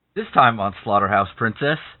This time on Slaughterhouse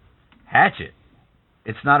Princess, Hatchet.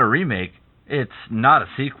 It's not a remake, it's not a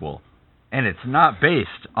sequel, and it's not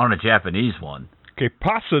based on a Japanese one. Que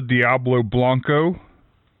pasa, Diablo Blanco?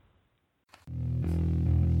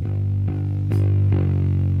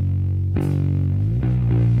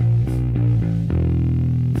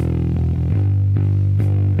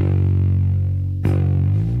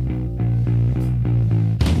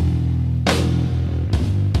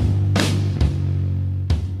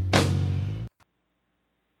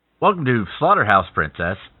 Welcome to Slaughterhouse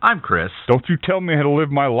Princess. I'm Chris. Don't you tell me how to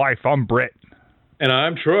live my life. I'm Brett. And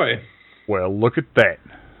I'm Troy. Well, look at that.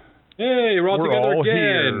 Hey, we're all together all again.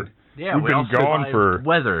 Here. Yeah, We've been gone for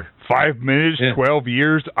weather. 5 minutes, 12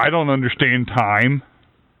 years. I don't understand time.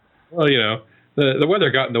 Well, you know, the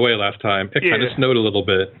weather got in the way last time. It kind of snowed a little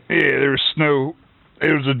bit. Yeah, there was snow.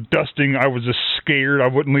 It was a dusting. I was just scared. I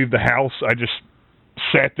wouldn't leave the house. I just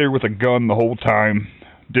sat there with a gun the whole time.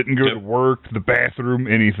 Didn't go to work, the bathroom,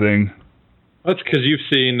 anything. That's because you've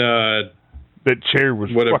seen... that chair was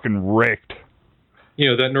fucking wrecked.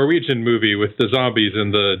 You know, that Norwegian movie with the zombies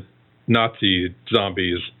and the Nazi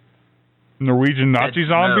zombies. Norwegian Nazi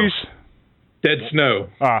zombies? Dead Snow.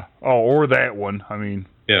 Or that one. I mean...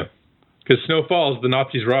 Yeah. Because snow falls, the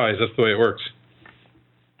Nazis rise. That's the way it works.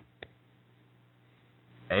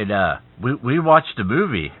 And, we watched a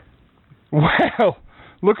movie. Well,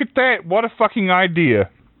 look at that. What a fucking idea.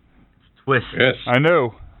 Twist. Yes. I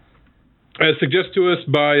know. As suggested to us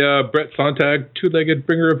by Brett Sontag, Two-Legged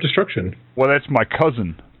Bringer of Destruction. Well, that's my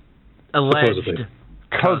cousin. Alleged Supposedly.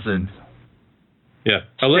 Cousin. Yeah.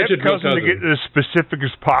 Alleged cousin to get as specific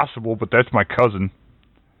as possible, but that's my cousin.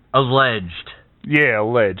 Alleged. Yeah,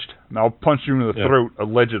 alleged. And I'll punch you in the throat,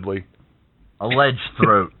 allegedly. Alleged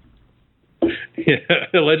throat. Yeah,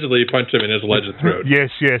 allegedly he punched him in his alleged throat.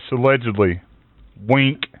 Yes, allegedly.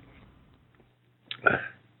 Wink.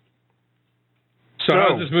 So how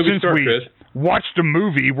does this movie start, Chris? Watched a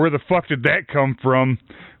movie. Where the fuck did that come from?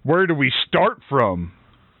 Where do we start from?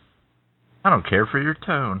 I don't care for your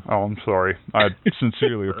tone. Oh, I'm sorry. I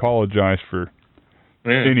sincerely apologize for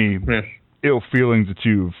any ill feelings that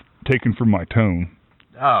you've taken from my tone.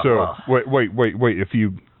 Oh, so, wait. If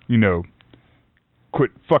you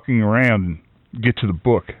quit fucking around and get to the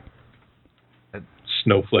book.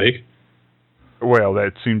 Snowflake. Well,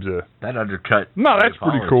 that seems that undercut. No, that's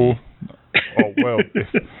pretty cool. Oh, well,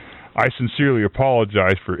 I sincerely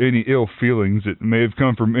apologize for any ill feelings that may have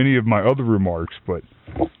come from any of my other remarks, but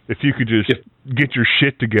if you could just get your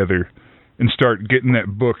shit together and start getting that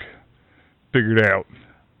book figured out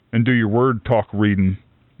and do your word talk reading.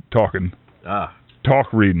 Talk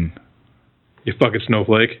reading. You fucking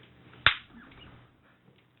snowflake.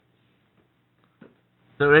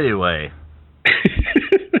 So anyway,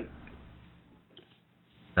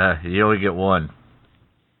 you only get one.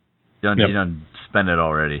 You done spend it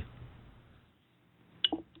already.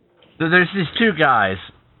 So there's these two guys.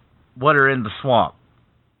 What are in the swamp?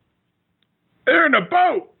 They're in a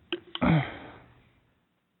boat.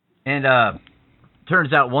 And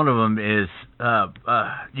turns out one of them is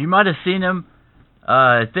you might have seen him.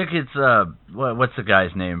 I think it's what's the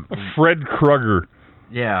guy's name? Fred Krueger.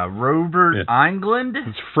 Yeah, Robert Englund.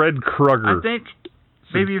 It's Fred Krueger. I think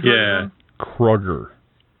maybe you've heard of him. Krueger.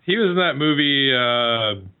 He was in that movie.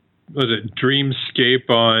 Was it Dreamscape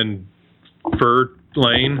on Fur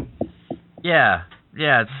Lane? Yeah.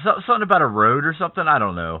 It's something about a road or something. I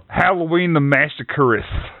don't know. Halloween the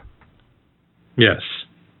Massacreist. Yes.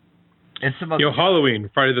 And some Halloween,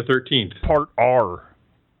 Friday the 13th. Part R.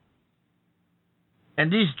 And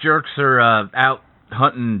these jerks are out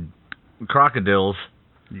hunting crocodiles.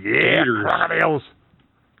 Yeah, crocodiles.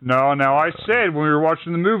 No, now I said when we were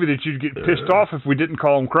watching the movie that you'd get pissed off if we didn't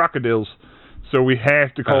call them crocodiles. So we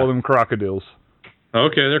have to call them crocodiles.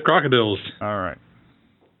 Okay, they're crocodiles. All right.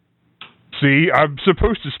 See, I'm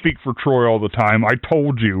supposed to speak for Troy all the time. I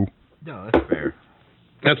told you. No, that's fair.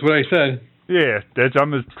 That's what I said. Yeah,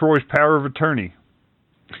 I'm Troy's power of attorney.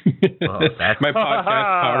 Well, that's my podcast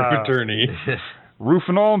power of attorney. Roof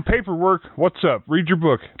and all and paperwork. What's up? Read your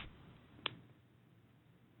book.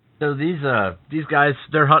 So these guys,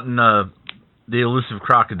 they're hunting the elusive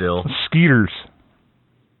crocodile. Skeeters.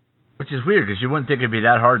 Which is weird, because you wouldn't think it'd be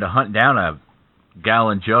that hard to hunt down a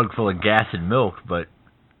gallon jug full of gas and milk, but...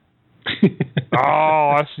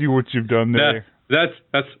 Oh, I see what you've done there.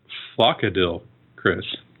 That's flockadil, Chris.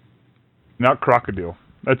 Not crocodile.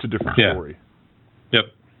 That's a different story. Yep.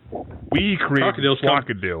 We created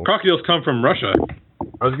flockadil. Crocodiles come from Russia.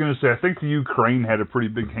 I was going to say, I think the Ukraine had a pretty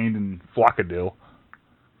big hand in flockadil.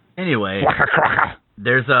 Anyway,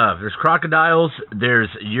 there's crocodiles, there's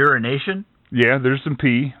urination. Yeah, there's some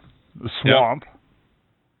pee. The swamp.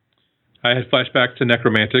 I had flashbacks to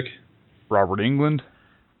Necromantic. Robert Englund.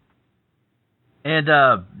 And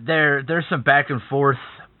there's some back and forth.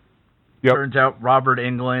 Yep. Turns out Robert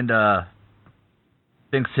Englund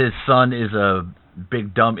thinks his son is a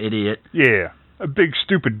big dumb idiot. Yeah, a big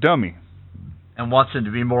stupid dummy. And wants him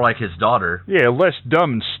to be more like his daughter. Yeah, less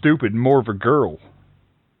dumb and stupid, more of a girl.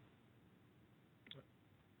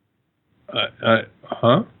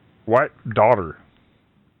 Huh? What? Daughter.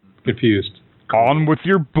 Confused. On with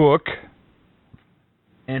your book.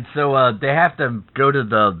 And so they have to go to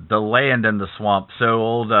the land in the swamp so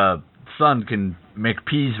old son can make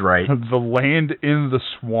peas right. The land in the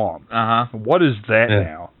swamp. Uh-huh. What is that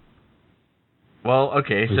now? Well,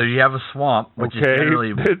 okay, so you have a swamp, which is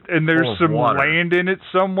generally and there's full of some water. land in it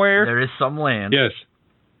somewhere? There is some land. Yes.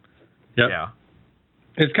 Yep. Yeah.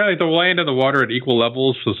 It's kind of like the land and the water at equal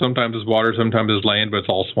levels, so sometimes it's water, sometimes it's land, but it's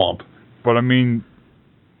all swamp. But I mean,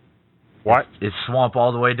 what? It's swamp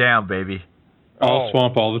all the way down, baby. All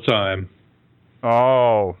swamp all the time.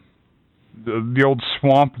 Oh. The old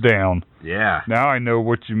swamp down. Yeah. Now I know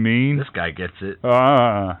what you mean. This guy gets it.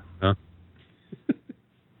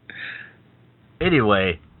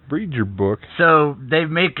 Anyway. Read your book. So they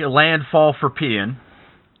make a landfall for peeing.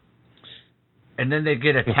 And then they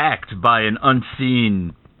get attacked by an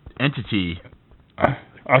unseen entity.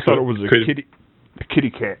 I thought it was a kitty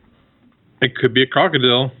cat. It could be a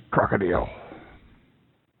crocodile. Crocodile.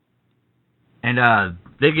 And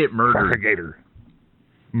they get murdered. Crocagator.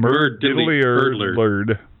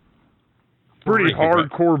 Murd-diddly-urdlerd. Pretty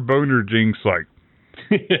hardcore boner jinx, like.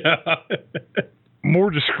 Yeah.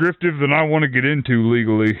 More descriptive than I want to get into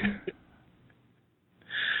legally.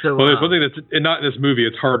 So, well, there's one thing that's not in this movie.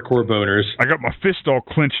 It's hardcore boners. I got my fist all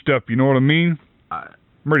clenched up. You know what I mean? I'm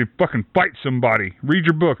ready to fucking fight somebody. Read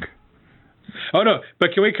your book. Oh no!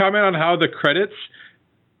 But can we comment on how the credits?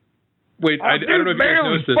 Wait, I don't know if you guys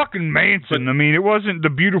noticed this. Fucking Manson. I mean, it wasn't the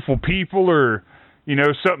beautiful people or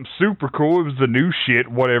something super cool. It was the new shit,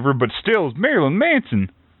 whatever. But still, it's Marilyn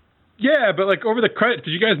Manson. Yeah, but like over the credits,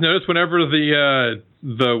 did you guys notice whenever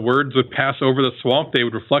the words would pass over the swamp, they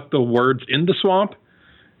would reflect the words in the swamp,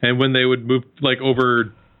 and when they would move like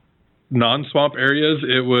over non-swamp areas,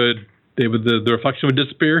 the reflection would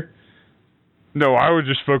disappear. No, I was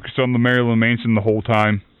just focused on the Marilyn Manson the whole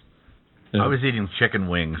time. I was eating chicken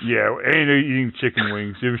wings. Yeah, I ain't eating chicken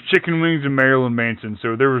wings. It was chicken wings and Marilyn Manson,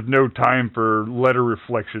 so there was no time for letter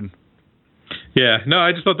reflection. Yeah, no,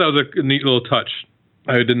 I just thought that was a neat little touch.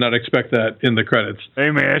 I did not expect that in the credits. Hey,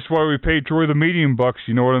 man, that's why we paid Troy the medium bucks,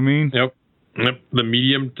 you know what I mean? Yep. The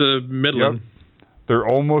medium to middling. Yep. They're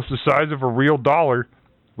almost the size of a real dollar.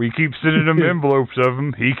 We keep sending him envelopes of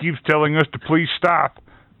them. He keeps telling us to please stop,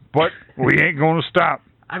 but we ain't going to stop.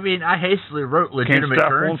 I mean, I hastily wrote legitimate Can't stop,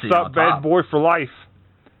 currency won't stop, on bad top. boy for life.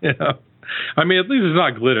 Yeah. I mean, at least it's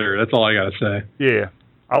not glitter. That's all I got to say. Yeah.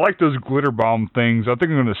 I like those glitter bomb things. I think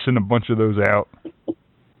I'm going to send a bunch of those out.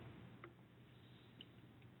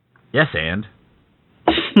 Yes, and?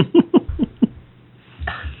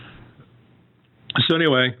 So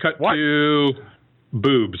anyway, cut to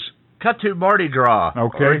boobs. Cut to Mardi Gras.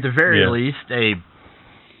 Okay. Or at the very least, a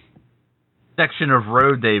section of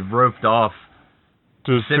road they've roped off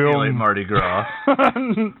to simulate film Mardi Gras.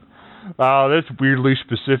 That's weirdly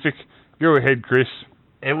specific. Go ahead, Chris.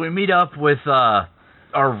 And we meet up with our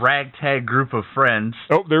ragtag group of friends.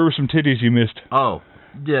 Oh, there were some titties you missed. Oh,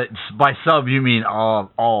 yeah, by sub you mean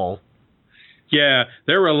all. Yeah,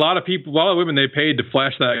 there were a lot of people, a lot of women they paid to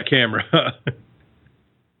flash that camera.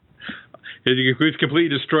 We've completely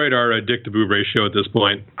destroyed our dick to boob ratio at this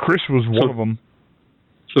point. Chris was one of them.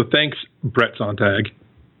 So thanks, Brett Sontag.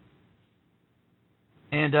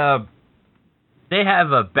 And they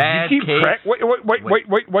have a bad case.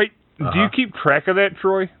 Wait. Do you keep track of that,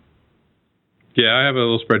 Troy? Yeah, I have a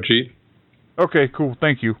little spreadsheet. Okay, cool.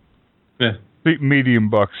 Thank you. Yeah. Medium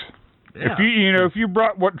bucks. Yeah. If you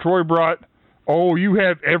brought what Troy brought, you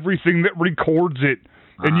have everything that records it,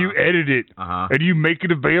 and you edit it, and you make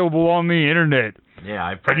it available on the internet.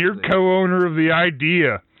 Yeah, and you're co-owner of the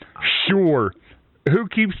idea. Sure. Who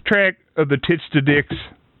keeps track of the tits to dicks?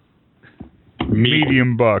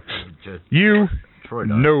 Medium bucks. You, Troy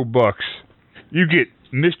does. No bucks. You get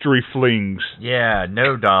mystery flings. Yeah,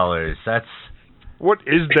 no dollars. That's... What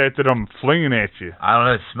is that I'm flinging at you? I don't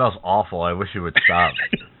know. It smells awful. I wish it would stop.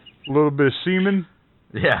 A little bit of semen.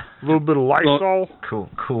 Yeah. A little bit of Lysol.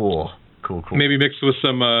 Cool. Maybe mixed with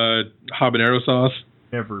some habanero sauce.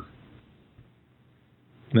 Never.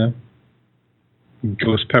 No.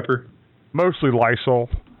 Ghost pepper. Mostly Lysol.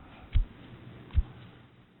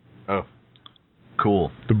 Oh.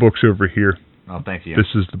 Cool. The book's over here. Oh, thank you.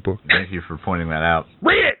 This is the book. Thank you for pointing that out.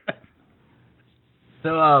 Read it!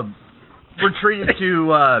 So, we're treated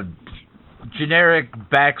to generic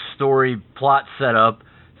backstory plot setup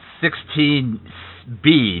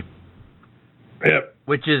 16B. Yep.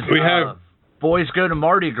 Which is we have boys go to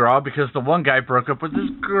Mardi Gras because the one guy broke up with his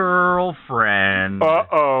girlfriend.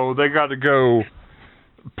 Uh-oh, they got to go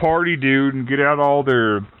party, dude, and get out all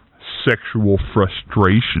their sexual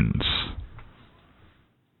frustrations.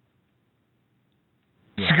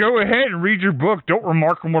 Yeah. So go ahead and read your book. Don't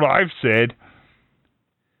remark on what I've said.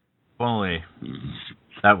 If only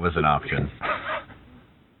that was an option.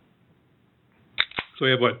 So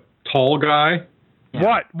we have what? Tall guy?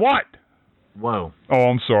 Yeah. What? Whoa. Oh,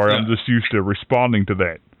 I'm sorry. Yeah. I'm just used to responding to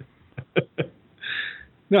that.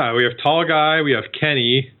 No, we have tall guy, we have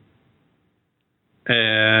Kenny,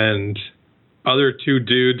 and other two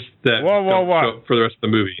dudes that Whoa, don't show up for the rest of the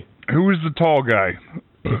movie. Who is the tall guy?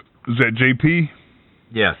 Is that JP?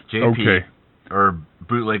 Yes, JP. Okay. Or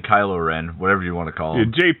bootleg Kylo Ren, whatever you want to call Yeah,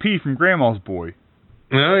 him. JP from Grandma's Boy.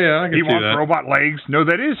 Oh, yeah, I can He see wants that. robot legs. No,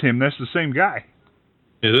 that is him. That's the same guy.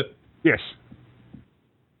 Is it? Yes.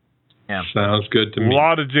 Yeah. Sounds good to A me.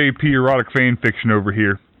 lot of JP erotic fan fiction over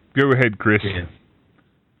here. Go ahead, Chris. Yeah.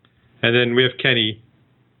 And then we have Kenny.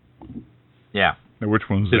 Yeah. Now, which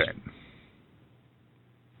one's His- that?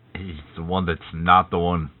 He's the one that's not the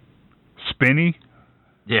one. Spinny?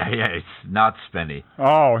 Yeah, it's not Spenny.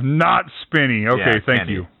 Oh, not Spinny. Okay, Yeah, thank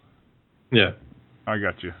Kenny. you. Yeah. I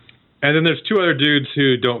got you. And then there's two other dudes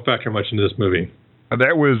who don't factor much into this movie.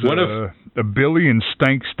 That was One of- a Billy and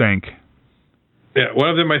Stank. Yeah, one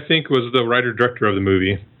of them I think was the writer-director of the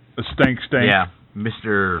movie. A Stank. Yeah,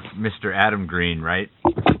 Mr. Adam Green, right?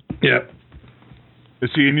 Yeah. Is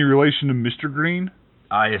he any relation to Mr. Green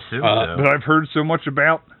I assume Uh, so. that I've heard so much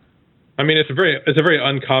about? I mean, it's a very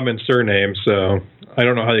uncommon surname, so I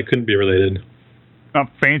don't know how they couldn't be related.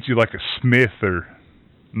 Not fancy like a Smith or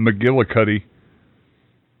McGillicuddy.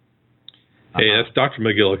 Hey, that's Dr.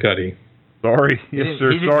 McGillicuddy. Sorry. He Yes, didn't-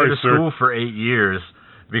 sir. He didn't Sorry, go to sir. school for 8 years.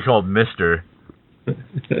 Be called Mister.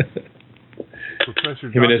 Professor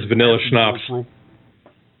Him and his Dr. vanilla Captain schnapps. Corporal.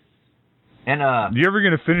 And You ever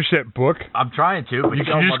going to finish that book? I'm trying to, but You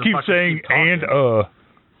y'all just keep motherfuckers saying, keep talking.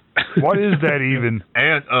 and, What is that even?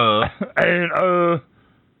 And And,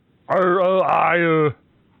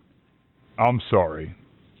 I'm sorry.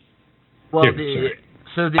 well, Yeah,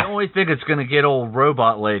 so the only thing that's going to get old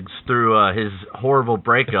Robot Legs through his horrible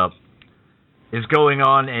breakup is going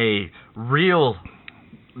on a real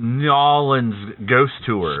Nolans ghost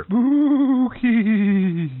tour.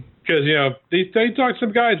 Spooky. Because, they talked to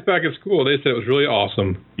some guys back at school. They said it was really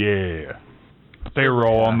awesome. Yeah. They were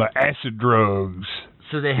all on the acid drugs.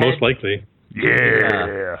 So they had Most likely.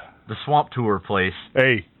 Yeah. the Swamp Tour place.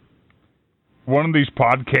 Hey, one of these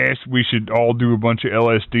podcasts, we should all do a bunch of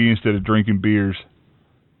LSD instead of drinking beers.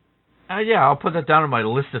 Yeah, I'll put that down on my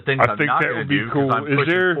list of things I I'm think not that going to would be do cool. because I'm Is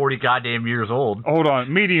pushing there- 40 goddamn years old. Hold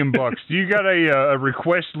on, Medium Bucks, do you got a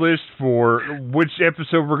request list for which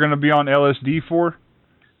episode we're going to be on LSD for?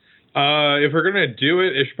 If we're going to do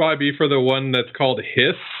it, it should probably be for the one that's called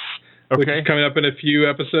Hiss, which Okay. is coming up in a few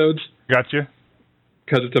episodes. Gotcha.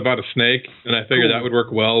 Because it's about a snake, and I figured Cool. that would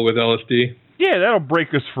work well with LSD. Yeah, that'll break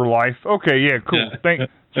us for life. Okay, yeah, cool. Yeah.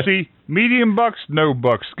 See, Medium Bucks, no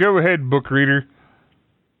bucks. Go ahead, book reader.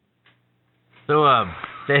 So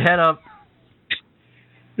they head up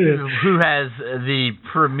who has the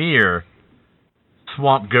premier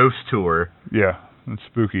Swamp Ghost Tour, Yeah, that's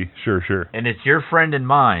spooky. Sure. and it's your friend and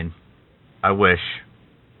mine, I wish,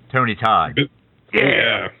 Tony Todd,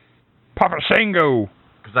 Yeah. Papa Sango.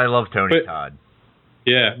 because I love Tony But- Todd.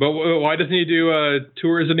 Yeah, but why doesn't he do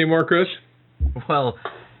tours anymore, Chris? Well,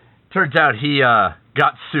 turns out he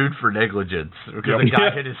got sued for negligence because a guy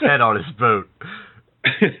Yeah. hit his head on his boat.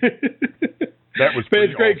 That was But pretty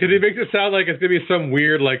it's great because awesome. he makes it sound like it's going to be some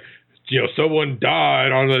weird, like, someone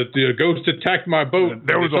died on the ghost attacked my boat.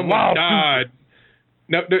 There was a someone lawsuit. died.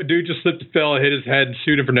 No, dude just slipped and fell, hit his head, and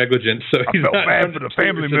sued him for negligence. So I he's felt not bad doing for the tours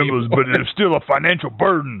family members, anymore. but it's still a financial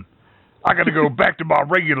burden. I got to go back to my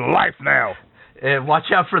regular life now. And watch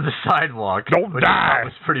out for the sidewalk. Don't which I die. thought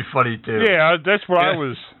was pretty funny too. Yeah, that's what I Yeah.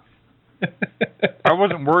 was. I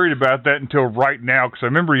wasn't worried about that until right now because I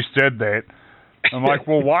remember he said that. I'm like,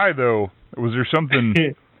 well, why though? Was there something?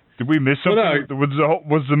 Did we miss something? Well,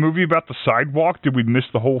 Was the movie about the sidewalk? Did we miss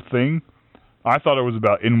the whole thing? I thought it was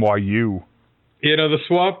about NYU. The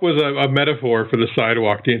swamp was a metaphor for the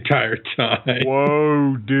sidewalk the entire time.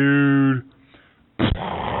 Whoa, dude.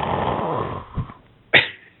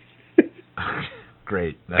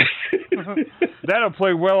 Great. That'll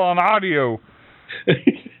play well on audio.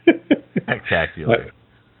 Spectacular.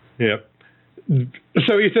 Yep.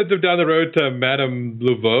 So he sent them down the road to Madame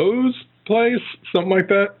Laveau's place, something like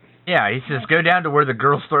that. Yeah, he says, go down to where the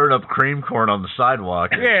girl's throwing up cream corn on the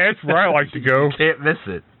sidewalk. Yeah, that's where I like to go. You can't miss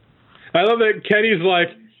it. I love that Kenny's like,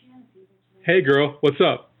 hey, girl, what's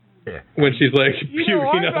up? Yeah. When she's like puking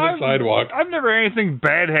on the sidewalk. I've never had anything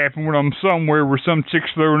bad happen when I'm somewhere where some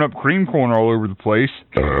chick's throwing up cream corn all over the place.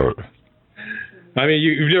 I mean,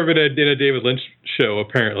 you've never been in a David Lynch show,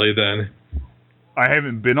 apparently, then. I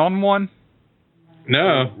haven't been on one.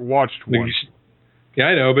 No. Watched one. Yeah,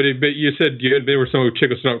 I know, but you said you had been where some chick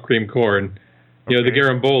was throwing up cream corn. You know, the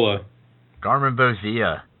Garambola. Garmin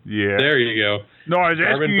Bozia. Yeah. There you go. No, I was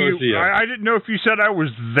asking you. I didn't know if you said I was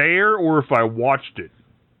there or if I watched it.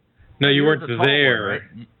 No, you weren't there.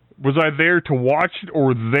 Right? Was I there to watch it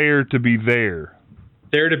or there to be there?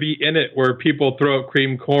 There to be in it where people throw up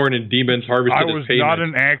cream corn and demons harvest I it as was payment. not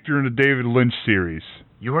an actor in a David Lynch series.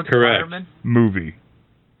 You weren't the Correct. fireman? Movie.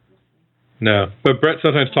 No, but Brett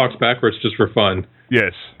sometimes talks backwards just for fun.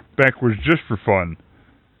 Yes, backwards just for fun.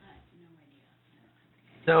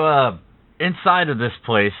 So, inside of this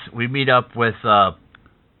place, we meet up with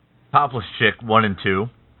Topless Chick 1 and 2.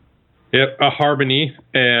 Yep, a Harmony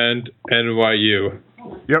and NYU.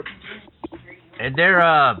 Yep. And they're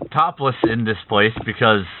topless in this place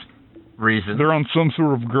because reasons. They're on some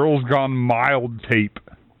sort of Girls Gone Mild tape.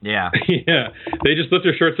 Yeah. Yeah, they just lift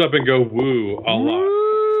their shirts up and go woo a lot.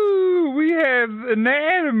 Woo! We have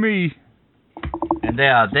anatomy. And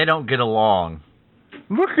they don't get along.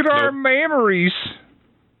 Look at our mammaries.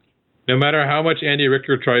 No matter how much Andy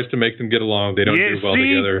Richter tries to make them get along, they don't do well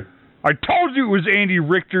together. I told you it was Andy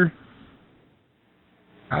Richter.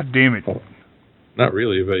 God damn it. Not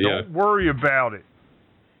really, but yeah. Don't worry about it.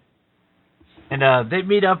 And they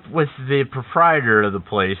meet up with the proprietor of the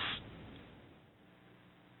place.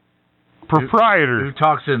 Proprietor. Who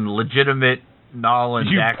talks in legitimate Nolan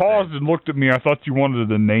You accent. paused and looked at me. I thought you wanted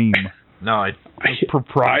the name. No,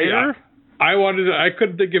 Proprietor? I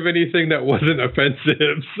couldn't think of anything that wasn't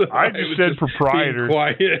offensive. So I just said proprietor. Being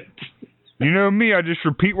quiet. You know me, I just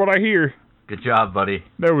repeat what I hear. Good job, buddy.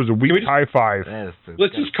 That was a weak high five.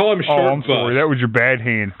 Let's just call him Short Oh, I'm Bus. sorry. That was your bad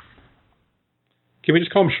hand. Can we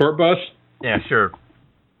just call him Short Bus? Yeah, sure.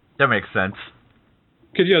 That makes sense.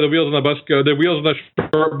 Because the wheels on the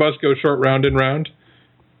short bus go short round and round.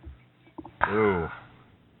 Ooh.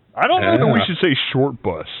 I don't know that we should say short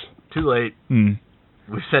bus. Too late. Hmm.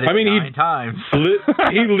 We've said it 9 times.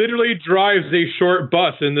 He literally drives a short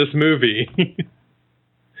bus in this movie.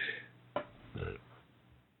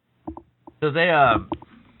 So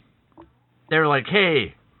they're like,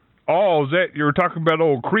 hey. Oh, is that you were talking about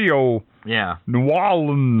old Creole? Yeah. New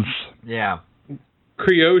Orleans. Yeah.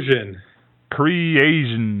 Creosian.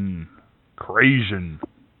 Creasian.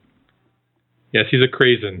 Yes, he's a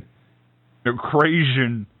crazen. No,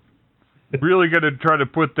 Crasian. Really got to try to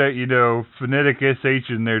put that, phonetic SH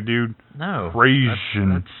in there, dude. No.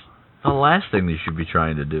 Crasian. That's the last thing you should be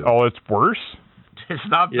trying to do. Oh, it's worse? It's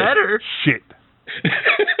not better. Shit.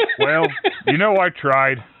 Well, I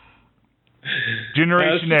tried.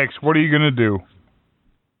 Generation X, what are you going to do?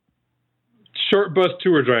 Short bus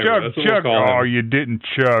tour driver. That's what we'll call him. Oh, you didn't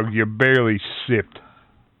chug. You barely sipped.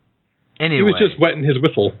 Anyway. He was just wetting his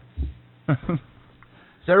whistle.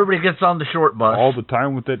 So everybody gets on the short bus. All the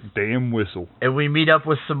time with that damn whistle. And we meet up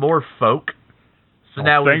with some more folk. So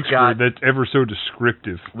now thanks we've got... that's ever so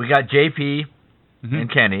descriptive. We got JP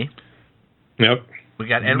and Kenny. Yep. We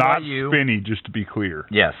got NYU. Not Spinny, just to be clear.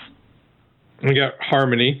 Yes. We got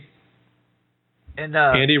Harmony. And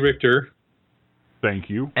Andy Richter. Thank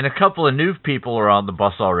you. And a couple of new people are on the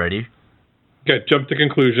bus already. Got Jump to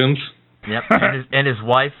Conclusions. Yep. and his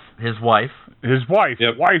wife. His wife.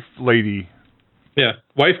 Yep. Wife lady. Yeah.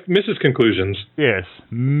 Wife, Mrs. Conclusions. Yes.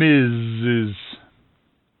 Mrs.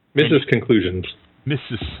 Conclusions.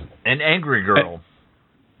 Mrs. An angry girl.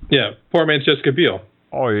 Yeah. Poor man's Jessica Biel.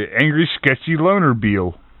 Oh, yeah. Angry, sketchy loner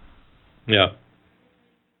Biel. Yeah.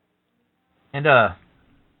 And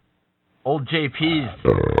old JP's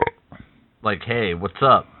like, hey, what's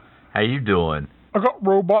up? How you doing? I got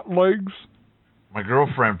robot legs. My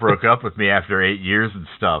girlfriend broke up with me after 8 years and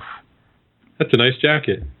stuff. That's a nice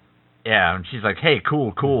jacket. Yeah, and she's like, hey,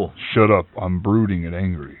 cool. Shut up. I'm brooding and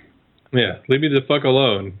angry. Yeah, leave me the fuck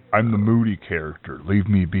alone. I'm the moody character. Leave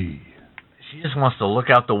me be. She just wants to look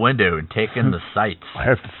out the window and take in the sights. I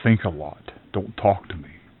have to think a lot. Don't talk to me.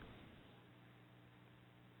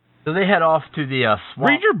 So they head off to the swamp.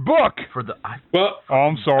 Read your book! Oh,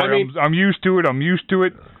 I'm sorry. I mean, I'm used to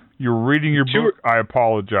it. You're reading your book. I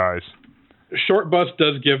apologize. Short Bus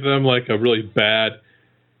does give them like a really bad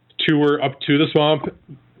tour up to the swamp,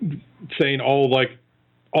 saying all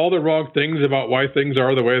the wrong things about why things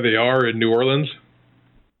are the way they are in New Orleans.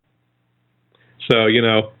 So,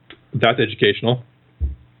 that's educational.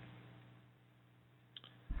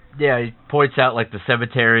 he points out like the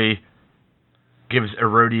cemetery gives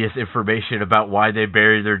erroneous information about why they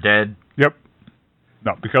bury their dead. Yep.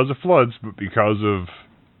 Not because of floods, but because of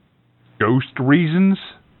ghost reasons.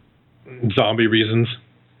 Zombie reasons.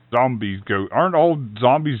 Aren't all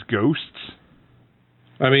zombies ghosts?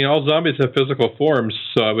 I mean, all zombies have physical forms,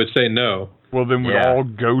 so I would say no. Well, then would all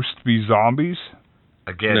ghosts be zombies?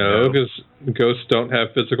 Again, no, because ghosts don't have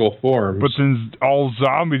physical forms. But then all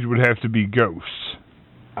zombies would have to be ghosts.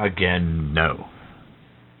 Again, no.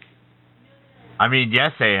 I mean,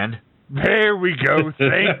 yes, and. There we go.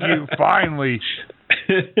 Thank you. Finally.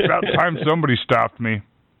 About time somebody stopped me.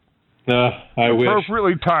 I wish.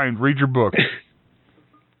 Appropriately timed. Read your book.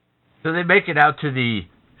 So they make it out to the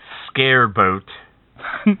scare boat.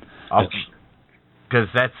 Because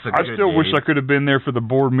that's the good I still wish I could have been there for the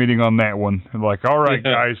board meeting on that one. And like, all right,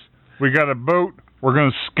 guys, we got a boat. We're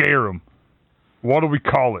going to scare them. What do we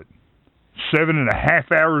call it?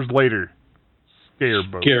 7.5 hours later. Scare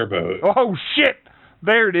boat. Scare boat. Oh, shit.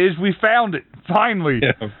 There it is. We found it. Finally.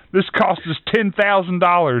 Yeah. This cost us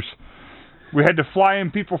 $10,000. We had to fly in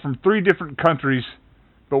people from 3 different countries,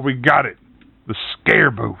 but we got it. The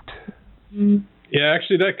scare boat. Yeah,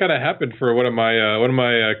 actually, that kind of happened for one of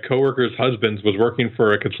my coworkers' husbands was working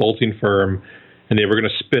for a consulting firm, and they were going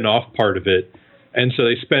to spin off part of it, and so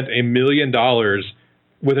they spent $1 million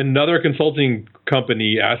with another consulting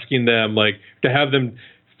company, asking them to have them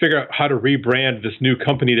figure out how to rebrand this new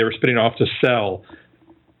company they were spinning off to sell,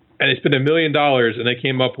 and they spent $1 million, and they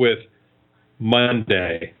came up with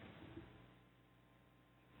Monday.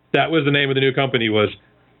 That was the name of the new company, was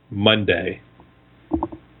Monday.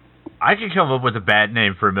 I could come up with a bad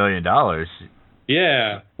name for $1 million.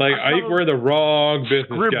 Yeah, I think we're the wrong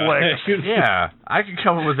business guys. Yeah, I could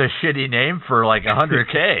come up with a shitty name for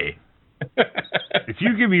 $100K. If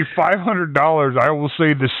you give me $500, I will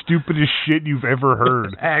say the stupidest shit you've ever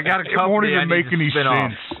heard. Hey, I got a company. It won't even make any sense.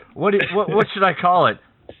 Off. What should I call it?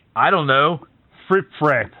 I don't know. Frip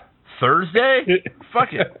Frap. Thursday?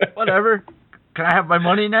 Fuck it. Whatever. Can I have my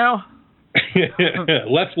money now?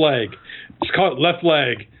 Left leg. Just call it left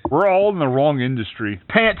leg. We're all in the wrong industry.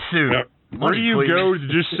 Pantsuit. Yep. Where do you go to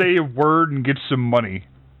just say a word and get some money?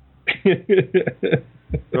 They're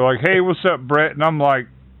like, hey, what's up, Brett? And I'm like,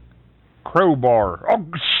 crowbar. Oh,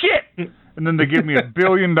 shit! And then they give me $1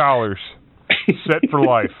 billion. Set for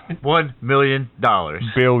life. $1 million.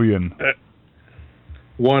 Billion.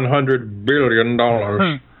 $100 billion.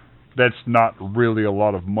 That's not really a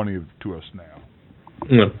lot of money to us now.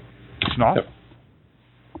 No. It's not? Yep.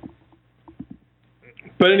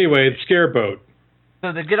 But anyway, the scare boat.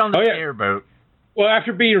 So they get on the scare boat. Well,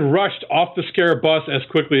 after being rushed off the scare bus as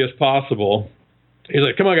quickly as possible, he's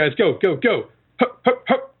like, come on, guys, go, go, go. Hup, hup,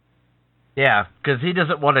 hup. Yeah, because he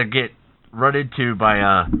doesn't want to get run into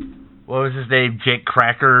by, what was his name, Jake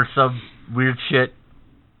Cracker or some weird shit.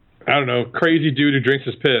 I don't know, crazy dude who drinks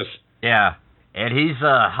his piss. Yeah, and he's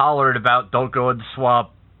hollering about don't go in the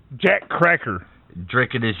swamp. Jack Cracker.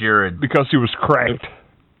 Drinking his urine. Because he was cracked.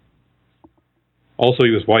 Also, he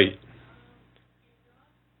was white.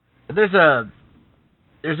 There's a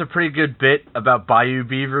pretty good bit about bayou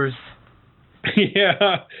beavers.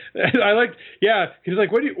 Yeah, I like. Yeah, he's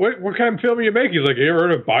like, what kind of film are you making? He's like, you ever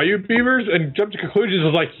heard of bayou beavers? And jumped to conclusions.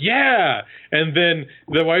 Was like, yeah. And then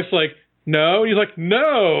the wife's like, no. And he's like,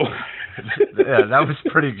 no. Yeah, that was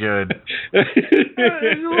pretty good. A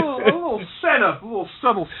little setup, a little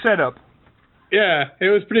subtle setup. Yeah, it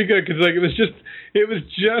was pretty good because it was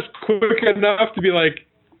just quick enough to be like,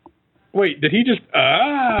 wait, did he just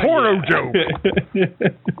porno joke?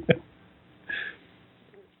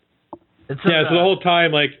 So the whole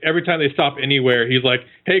time, every time they stop anywhere, he's like,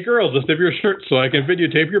 hey girls, lift up your shirt so I can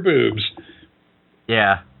videotape your boobs.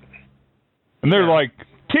 Yeah. And they're like,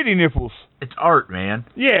 titty nipples. It's art, man.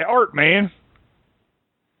 Yeah, art, man.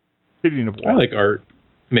 Titty nipples. I like art,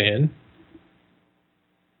 man.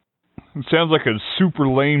 It sounds like a super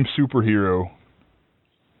lame superhero.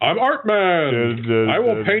 I'm Art Man. I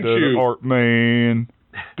will paint you. Art Man.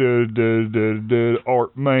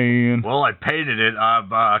 Art Man. Well, I painted it. I'm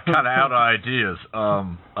kind of out of ideas.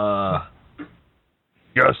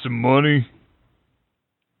 Got some money.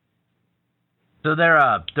 So they're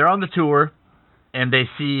on the tour, and they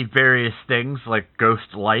see various things like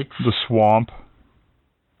ghost lights. The swamp.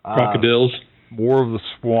 Crocodiles. More of the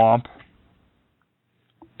swamp.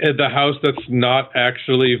 At the house that's not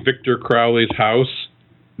actually Victor Crowley's house.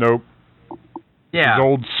 Nope. Yeah. His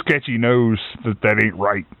old sketchy knows that ain't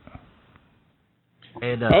right.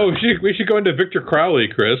 And, we should go into Victor Crowley,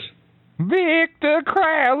 Chris. Victor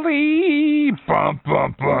Crowley. Bum,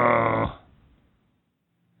 bum, bum.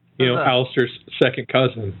 Alistair's second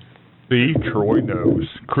cousin. See, Troy knows.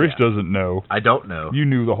 Chris doesn't know. I don't know. You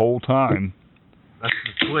knew the whole time. That's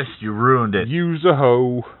the twist. You ruined it. Use a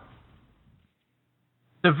hoe.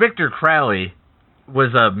 So Victor Crowley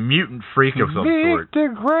was a mutant freak of some sort.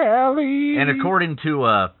 Victor Crowley. And according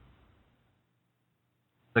to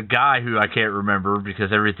the guy who I can't remember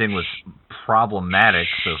because everything was problematic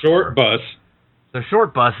so Short far. Bus. The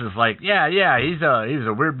Short Bus is like, yeah, he was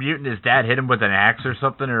a weird mutant. His dad hit him with an axe or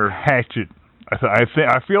something, or hatchet. I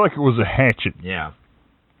feel like it was a hatchet. Yeah.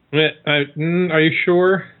 Are you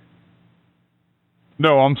sure?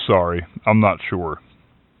 No, I'm sorry. I'm not sure.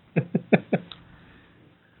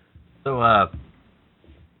 So,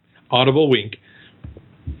 Audible wink.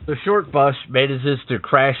 the Short Bus manages to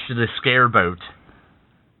crash the scare boat,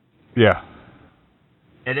 Yeah.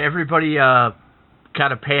 and everybody kind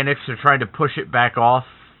of panics. They're trying to push it back off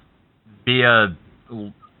via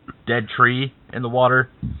dead tree in the water.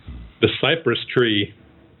 The cypress tree.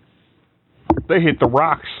 They hit the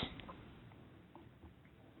rocks.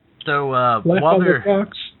 So Life while on the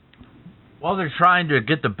rocks. they're trying to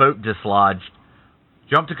get the boat dislodged,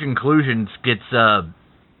 Jump to Conclusions gets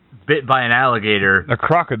bit by an alligator, A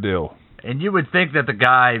crocodile. and you would think that the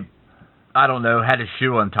guy, I don't know, had his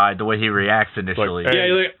shoe untied the way he reacts initially. Like, Yeah,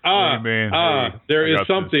 you're like, hey, man, there I is got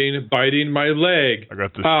something biting my leg. I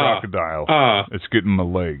got this crocodile. It's getting my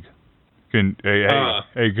leg.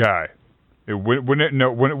 Hey, guy.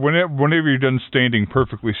 Whenever you're done standing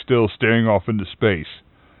perfectly still, staring off into space,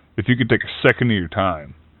 if you could take a second of your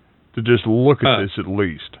time to just look at this at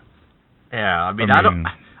least. Yeah,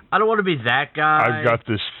 I don't want to be that guy. I've got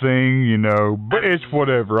this thing, but it's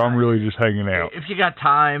whatever. I'm really just hanging out. If you got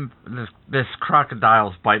time, this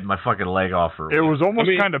crocodile's biting my fucking leg off. It was almost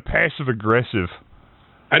kind of passive aggressive.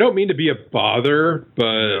 I don't mean to be a bother,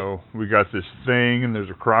 but We got this thing, and there's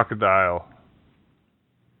a crocodile.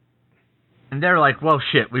 And they're like, well,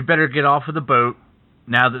 shit, we better get off of the boat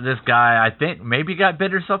now that this guy, I think, maybe got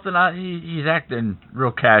bit or something. He's acting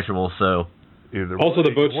real casual, so. Also,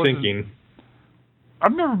 the boat's sinking.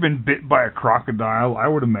 I've never been bit by a crocodile. I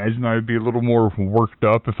would imagine I'd be a little more worked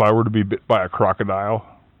up if I were to be bit by a crocodile.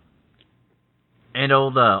 And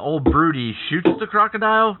old Broody shoots the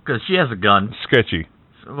crocodile because she has a gun. Sketchy.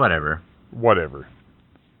 So whatever.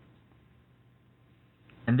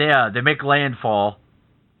 And they make landfall,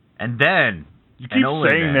 and then You keep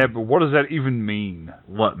saying that, but what does that even mean?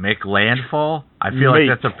 What, make landfall? I feel like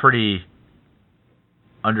that's a pretty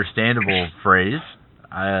understandable phrase.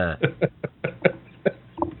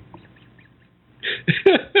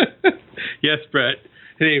 Yes, Brett.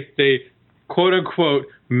 They quote unquote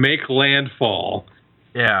make landfall.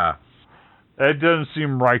 Yeah. That doesn't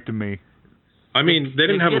seem right to me. I mean, they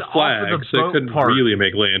didn't have a flag, so they couldn't really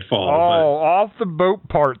make landfall. Off the boat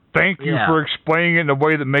part. Thank you for explaining it in a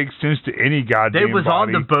way that makes sense to any goddamn They was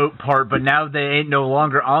body. on the boat part, but now they ain't no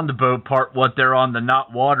longer on the boat part. What they're on the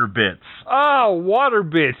not water bits. Oh, water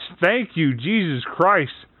bits. Thank you, Jesus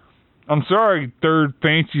Christ. I'm sorry, third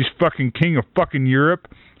fanciest fucking king of fucking Europe.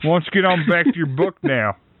 Why don't you get on back to your book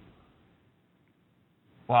now?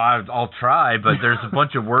 Well, I'll try, but there's a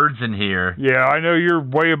bunch of words in here. Yeah, I know you're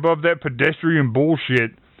way above that pedestrian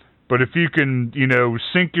bullshit, but if you can,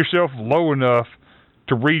 sink yourself low enough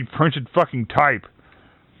to read printed fucking type,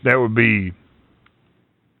 that would be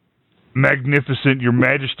magnificent, your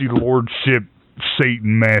majesty, lordship,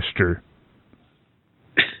 Satan master.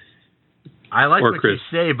 I like what you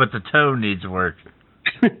say, but the tone needs work.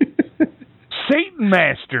 Satan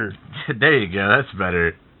master. There you go. That's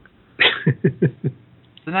better.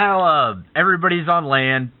 So now everybody's on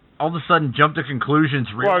land. All of a sudden, Jump to Conclusions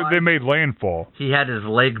realized they made landfall. He had his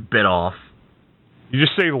leg bit off. You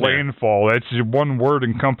just say landfall. That's just one word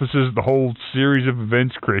encompasses the whole series of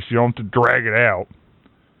events, Chris. You don't have to drag it out.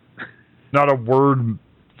 Not a word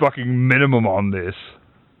fucking minimum on this.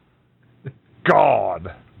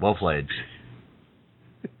 God. Well played.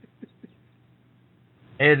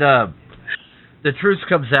 And the truth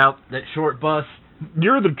comes out that Short Bus...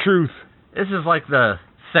 You're the truth. This is like the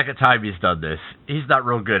second time he's done this. He's not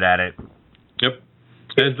real good at it. Yep.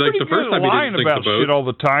 It's like the first time he didn't sink about the boat. Shit all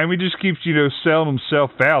the time. He just keeps, selling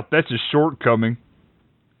himself out. That's his shortcoming.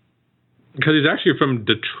 Because he's actually from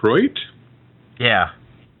Detroit? Yeah.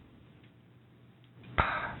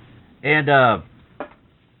 And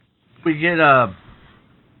we get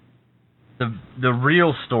the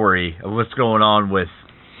real story of what's going on with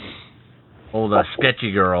old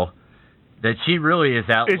sketchy girl. That she really is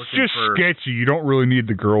out looking for... It's just sketchy. You don't really need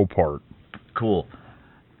the girl part. Cool.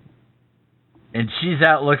 And she's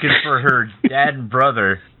out looking for her dad and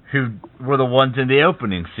brother, who were the ones in the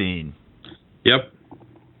opening scene. Yep.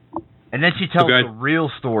 And then she tells the real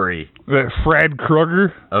story. That Fred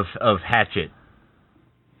Krueger? Of Hatchet.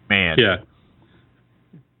 Man. Yeah.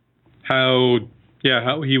 How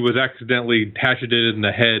he was accidentally hatcheted in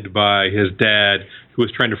the head by his dad, who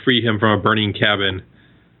was trying to free him from a burning cabin.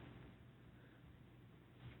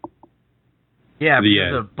 Yeah,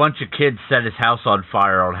 because a bunch of kids set his house on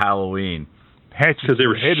fire on Halloween. Hatchet, because they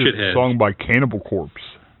were head is shitheads. Sung by Cannibal Corpse.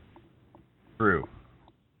 True.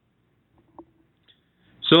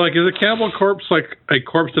 So, like, is a cannibal corpse like a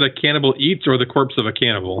corpse that a cannibal eats, or the corpse of a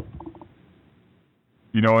cannibal?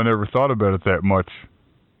 You know, I never thought about it that much.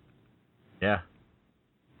 Yeah.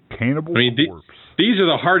 Cannibal corpse. These are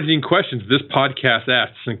the hard-hitting questions this podcast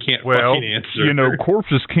asks and can't fucking answer. You know,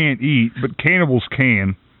 corpses can't eat, but cannibals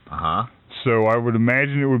can. Uh-huh. So I would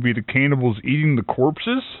imagine it would be the cannibals eating the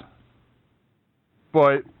corpses.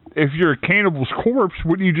 But if you're a cannibal's corpse,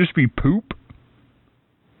 wouldn't you just be poop?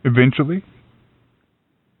 Eventually?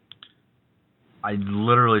 I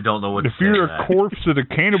literally don't know what if you're a corpse that a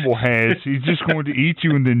cannibal has, he's just going to eat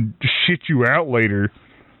you and then shit you out later.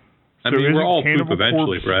 I mean, we're all poop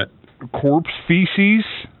eventually, Brett. Corpse feces?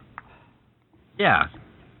 Yeah.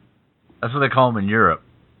 That's what they call them in Europe.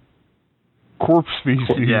 Corpse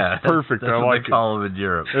feces. Yeah. Perfect. That's I what like they call them in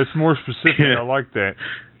Europe. That's more specific. Yeah. I like that.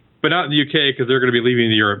 But not in the UK, because they're going to be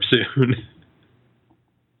leaving Europe soon.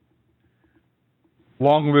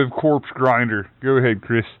 Long live Corpse Grinder. Go ahead,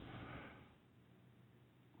 Chris.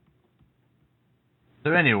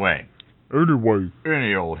 So anyway.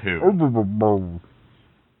 Any old who.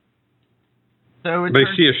 So they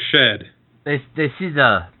see a shed. They see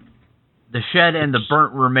the shed and the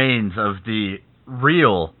burnt remains of the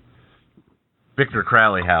real Victor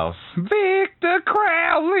Crowley house. Victor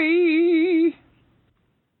Crowley!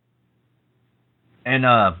 And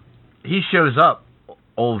he shows up,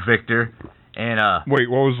 old Victor, and wait,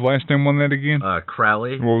 what was the last name on that again?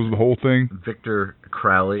 Crowley. What was the whole thing? Victor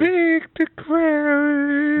Crowley. Victor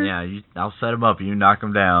Crowley. Yeah, I'll set him up. You knock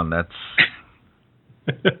him down. That's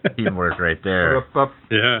teamwork right there.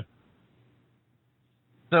 Yeah.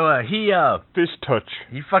 So he fist touch.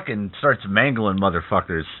 He fucking starts mangling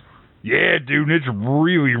motherfuckers. Yeah, dude, it's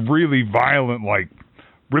really, really violent, like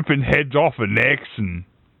ripping heads off of necks and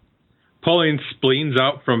pulling spleens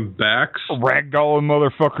out from backs. Ragdolling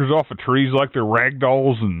motherfuckers off of trees like they're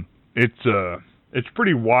ragdolls, and it's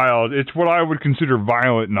pretty wild. It's what I would consider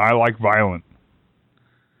violent, and I like violent.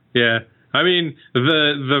 Yeah. I mean,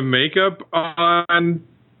 the makeup on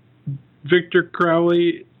Victor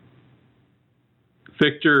Crowley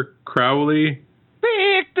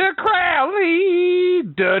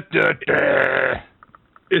Da, da, da.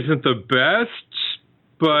 Isn't the best,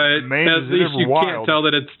 but man, at least you wild. can't tell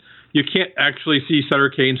that you can't actually see Sutter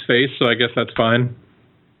Kane's face, so I guess that's fine.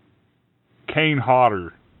 Kane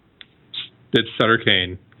hotter. It's Sutter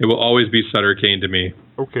Kane. It will always be Sutter Kane to me.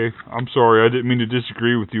 Okay, I'm sorry. I didn't mean to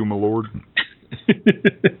disagree with you, my lord.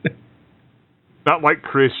 Not like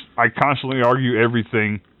Chris. I constantly argue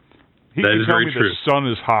everything. He can tell me the sun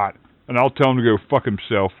is hot, and I'll tell him to go fuck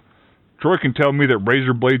himself. Troy can tell me that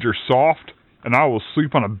razor blades are soft, and I will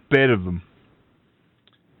sleep on a bed of them.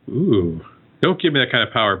 Ooh. Don't give me that kind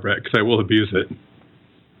of power, Brett, because I will abuse it.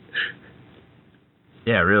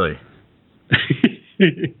 Yeah, really.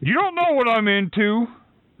 You don't know what I'm into.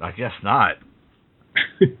 I guess not.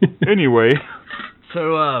 Anyway,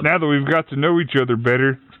 so now that we've got to know each other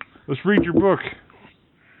better, let's read your book.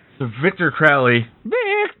 So Victor Crowley.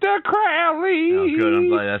 Victor Crowley! Oh, good. I'm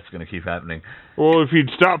glad that's going to keep happening. Well, if he'd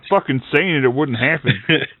stop fucking saying it, it wouldn't happen.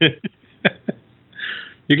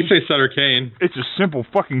 You can say Sutter Kane. It's a simple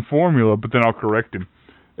fucking formula, but then I'll correct him.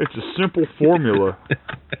 It's a simple formula.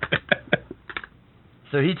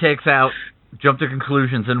 So he takes out Jump to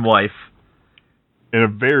Conclusions and wife. In a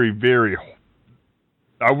very, very,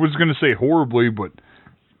 I was going to say horribly, but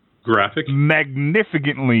graphic,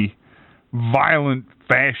 magnificently violent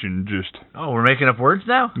fashion. Just we're making up words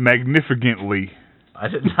now. Magnificently. I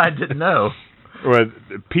didn't know. Well,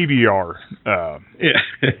 PBR. Yeah.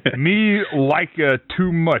 Me like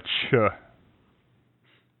too much.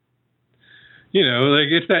 You know, like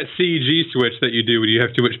it's that CG switch that you do when you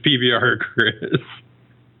have too much PBR, Chris.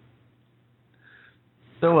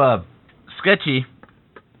 So, Sketchy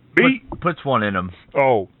puts one in him.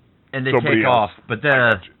 Oh. And they take off. But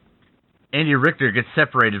then Andy Richter gets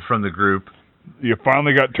separated from the group. You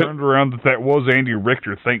finally got turned around that was Andy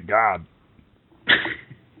Richter, thank God.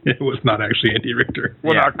 It was not actually Andy Richter.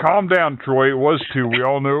 Well, now, calm down, Troy. It was too. We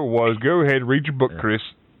all knew it was. Go ahead, read your book, Chris.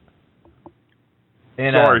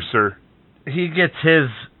 And, sorry, sir. He gets his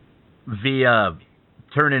via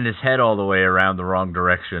turning his head all the way around the wrong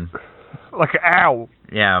direction. like an owl.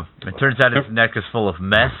 Yeah, it turns out his neck is full of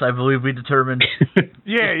mess, I believe we determined.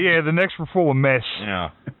 Yeah, the necks were full of mess. Yeah.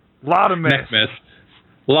 A lot of mess. Neck mess.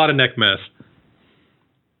 A lot of neck mess.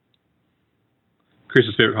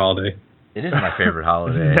 Chris's favorite holiday. It is my favorite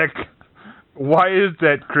holiday. Why is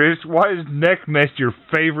that, Chris? Why is neck mess your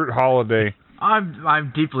favorite holiday?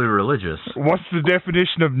 I'm deeply religious. What's the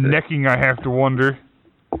definition of necking, I have to wonder?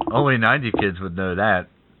 Only 90 kids would know that.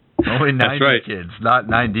 Only 90 kids, not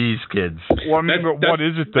 90s kids. Well, I mean, but what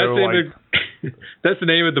is it, though? That's the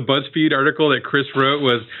name of the BuzzFeed article that Chris wrote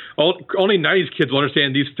was, only 90s kids will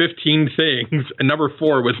understand these 15 things, and number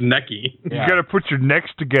 4 was necking. You got to put your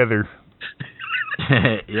necks together.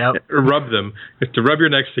 Yep. Rub them. You have to rub your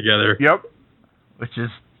necks together. Yep. Which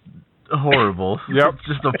is horrible. Yep.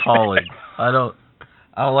 Just appalling. I don't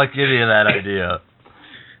like any of that idea.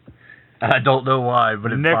 I don't know why,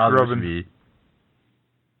 but it Neck bothers rubbing. me.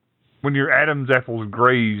 When your Adam's apples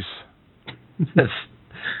graze.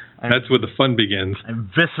 That's where the fun begins.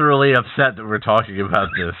 I'm viscerally upset that we're talking about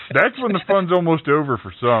this. That's when the fun's almost over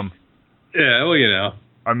for some. Yeah, well, you know.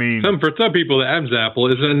 I mean, for some people, the Adam's apple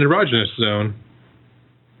is an erogenous zone.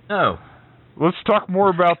 No. Let's talk more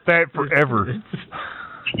about that forever.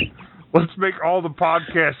 Let's make all the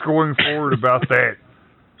podcasts going forward about that.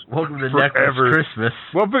 Welcome to Forever. Necklace Christmas.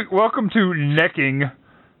 Welcome to Necking.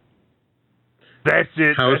 That's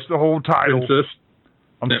it. That's the whole title. Princess.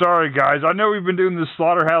 I'm sorry, guys. I know we've been doing this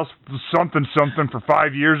Slaughterhouse something for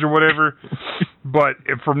 5 years or whatever, but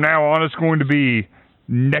from now on it's going to be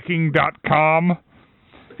necking.com.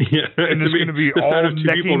 Yeah, and it's going to be all two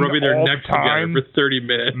people necking rubbing their all necks the time. together for 30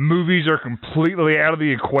 minutes. Movies are completely out of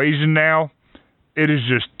the equation now. It is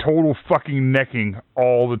just total fucking necking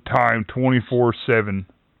all the time, 24/7.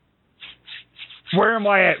 Where am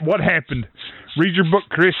I at? What happened? Read your book,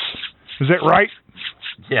 Chris. Is that right?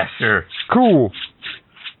 Yeah, sure. Cool.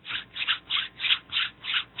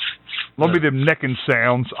 Love me them necking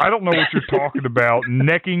sounds. I don't know what you're talking about.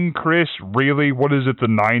 Necking, Chris? Really? What is it, the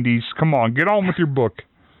 90s? Come on, get on with your book.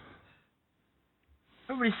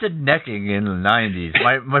 Nobody said necking in the 90s.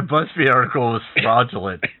 My BuzzFeed article was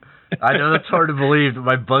fraudulent. I know that's hard to believe that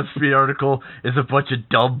my BuzzFeed article is a bunch of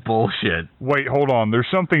dumb bullshit. Wait, hold on. There's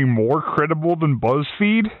something more credible than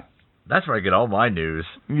BuzzFeed? That's where I get all my news.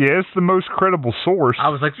 Yeah, it's the most credible source. I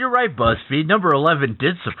was like, you're right, BuzzFeed. Number 11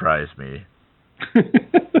 did surprise me.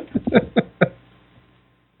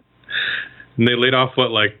 And they laid off,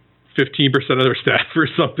 15% of their staff or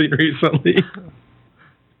something recently?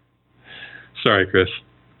 Sorry, Chris.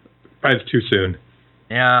 Probably too soon.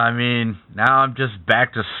 Yeah, I mean, now I'm just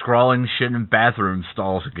back to scrawling shit in bathroom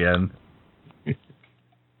stalls again.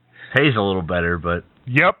 Pays a little better, but...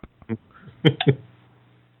 Yep.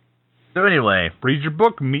 So anyway... Read your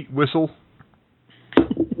book, Meat Whistle.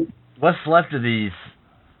 What's left of these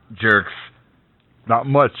jerks? Not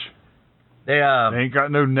much. They ain't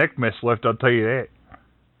got no neck mess left, I'll tell you that.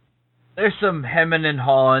 There's some hemming and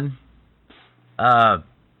hawing.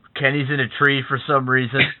 Kenny's in a tree for some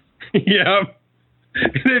reason. Yep.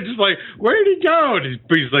 And they're just like, where did he go? And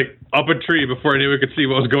he's like up a tree before anyone could see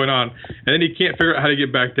what was going on. And then he can't figure out how to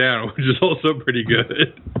get back down, which is also pretty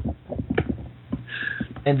good.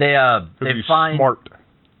 And they find smart.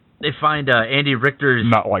 They find Andy Richter's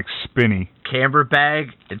not like Spinny camera bag.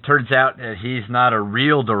 It turns out that he's not a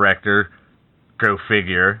real director. Go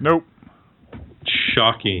figure. Nope.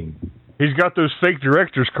 Shocking. He's got those fake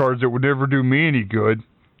director's cards that would never do me any good.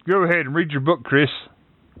 Go ahead and read your book, Chris.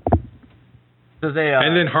 So they,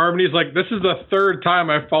 and then Harmony's like, this is the third time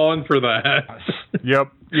I've fallen for that.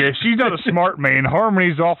 Yep. Yeah, she's not a smart man.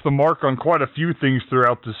 Harmony's off the mark on quite a few things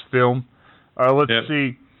throughout this film. Let's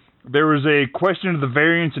see. There was a question of the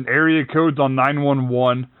variants and area codes on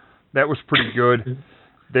 911. That was pretty good.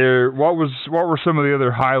 What were some of the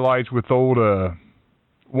other highlights with old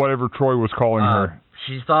whatever Troy was calling her?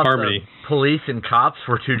 She thought Harmony. The police and cops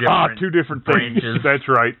were two different things. That's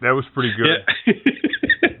right. That was pretty good. Yeah.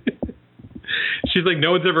 She's like,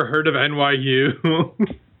 no one's ever heard of NYU.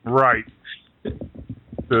 Right.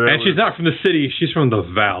 And she's not from the city. She's from the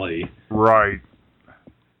valley. Right.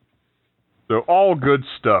 So all good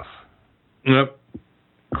stuff. Yep.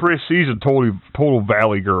 Chris, he's a total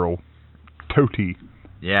valley girl. Toty.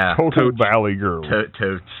 Yeah. Total valley girl.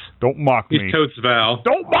 Totes. Don't mock me. He's Totes Val.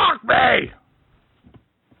 Don't mock me!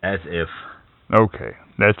 As if. Okay,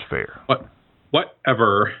 that's fair.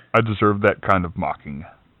 Whatever. I deserve that kind of mocking.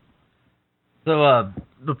 So,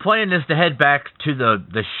 the plan is to head back to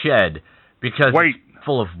the shed because it's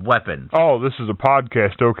full of weapons. Oh, this is a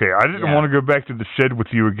podcast. Okay, I didn't want to go back to the shed with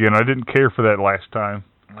you again. I didn't care for that last time.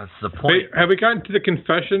 That's the point. Have we gotten to the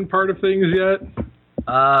confession part of things yet?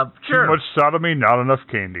 Sure. Too much sodomy, not enough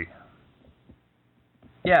candy.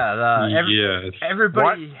 Yeah, yes.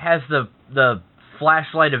 Everybody has the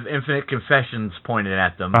flashlight of infinite confessions pointed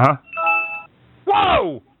at them. Uh-huh.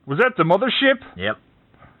 Whoa! Was that the mothership? Yep.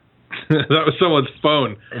 That was someone's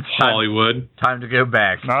phone. It's Hollywood. Time to go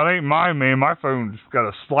back. No, it ain't mine, man. My phone's got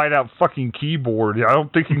a slide-out fucking keyboard. I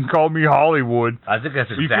don't think you can call me Hollywood. I think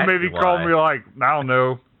that's exactly You can maybe call me, like, I don't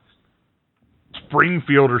know,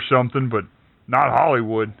 Springfield or something, but not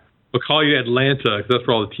Hollywood. We'll call you Atlanta, because that's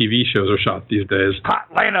where all the TV shows are shot these days.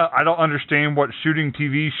 Atlanta! I don't understand what shooting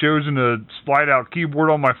TV shows and a slide-out keyboard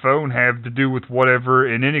on my phone have to do with whatever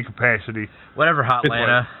in any capacity. Whatever,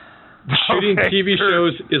 Hotlanta. Shooting TV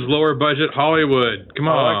shows is lower budget Hollywood. Come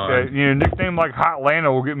on. I like that. You know, nickname like Hotlanta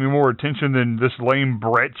will get me more attention than this lame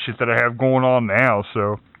Brett shit that I have going on now,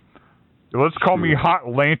 so let's call me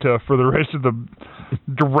Hotlanta for the rest of the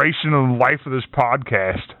duration of the life of this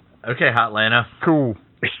podcast. Okay, Hotlanta. Cool.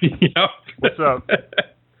 Yep. What's up?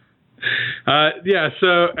 Yeah.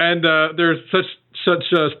 So, and there's such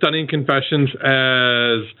stunning confessions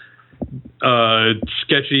as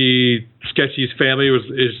Sketchy's family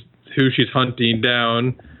is who she's hunting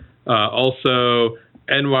down. Also,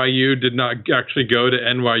 NYU did not actually go to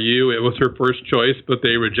NYU. It was her first choice, but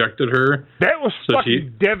they rejected her. That was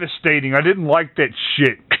fucking devastating. I didn't like that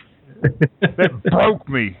shit. That broke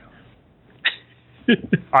me.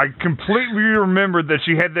 I completely remembered that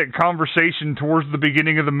she had that conversation towards the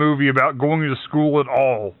beginning of the movie about going to school at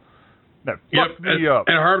all. That fucked me up.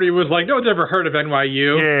 And Harmony was like, no one's ever heard of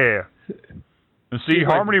NYU. Yeah. And see,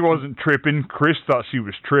 Harmony wasn't tripping. Chris thought she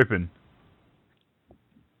was tripping.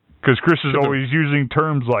 Because Chris is always using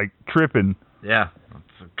terms like tripping. Yeah.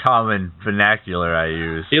 It's a common vernacular I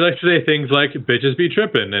use. He likes to say things like, bitches be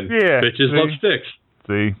tripping, and bitches love sticks.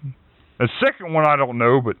 See? The second one I don't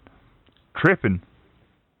know, but tripping.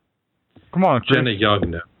 Come on, Chris. Jenna Young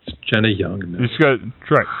knows. Jenna Young knows. You just got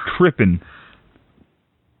try tripping.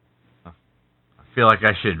 I feel like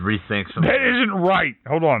I should rethink some. That isn't right.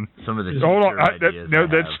 Hold on. Some of the hold on. No,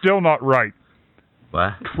 that's still not right.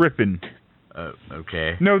 What? Tripping. Oh,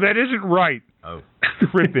 okay. No, that isn't right. Oh.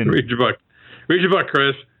 Read Tripping. your book. Read your book,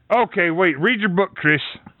 Chris. Okay, wait. Read your book, Chris.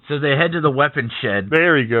 So they head to the weapon shed.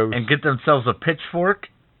 There he goes. And get themselves a pitchfork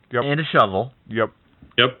and a shovel. Yep.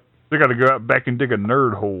 Yep. They got to go out back and dig a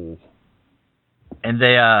nerd hole. And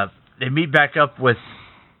they meet back up with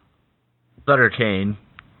Buttercane.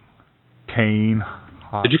 Kane.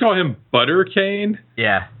 Did you call him Buttercane?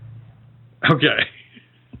 Yeah. Okay.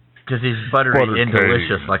 Because he's buttery and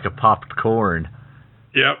delicious like a popped corn.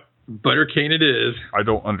 Yep. Buttercane it is. I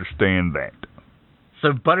don't understand that.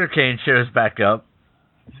 So Buttercane shows back up.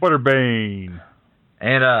 Butterbane.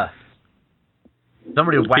 And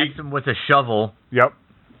somebody whacks him with a shovel. Yep.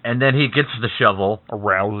 And then he gets the shovel.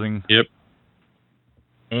 Arousing. Yep.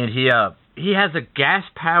 And he has a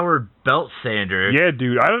gas-powered belt sander. Yeah,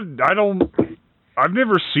 dude. I've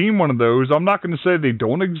never seen one of those. I'm not going to say they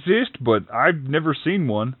don't exist, but I've never seen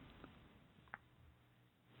one.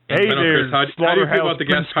 Hey there, Chris, how do you feel about the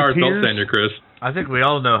gas-powered belt sander, Chris? I think we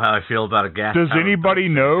all know how I feel about a gas-powered Does anybody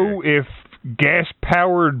know if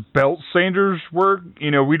gas-powered belt sanders work?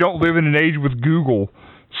 You know, we don't live in an age with Google.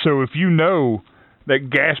 So if you know that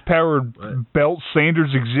gas-powered belt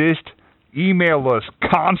sanders exist, email us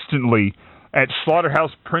constantly at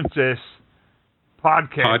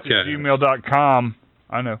slaughterhouseprincesspodcast@gmail.com.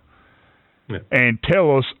 I know. Yeah. And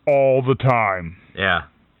tell us all the time. Yeah.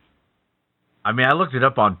 I mean, I looked it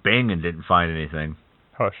up on Bing and didn't find anything.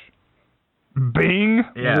 Hush. Bing?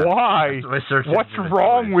 Yeah. Why? What's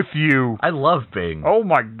wrong with you? I love Bing. Oh,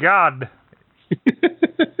 my God.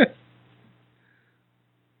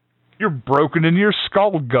 You're broken in your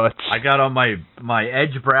skull guts. I got on my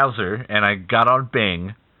Edge browser, and I got on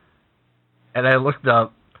Bing, and I looked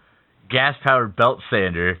up gas-powered belt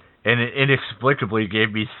sander, and it inexplicably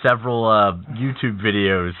gave me several YouTube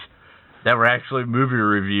videos that were actually movie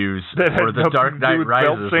reviews for The Dark Knight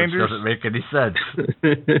Rises, which doesn't make any sense.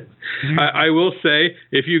 I will say,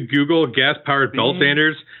 if you Google gas-powered belt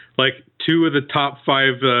sanders, like 2 of the top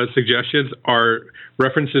 5 suggestions are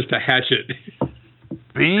references to Hatchet.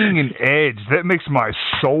 Bing and Edge, that makes my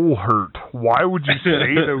soul hurt. Why would you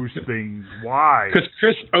say those things? Why? Because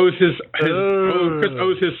Chris owes his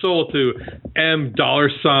soul to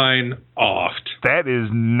 $oft. That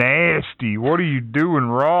is nasty. What are you doing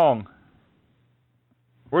wrong?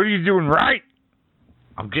 What are you doing right?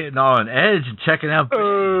 I'm getting on Edge and checking out.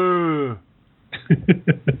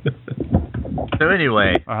 So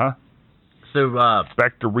anyway. So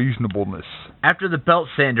back to reasonableness. After the belt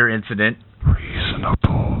sander incident,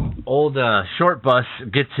 reasonable. Old Short Bus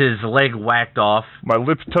gets his leg whacked off. My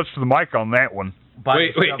lips touched the mic on that one.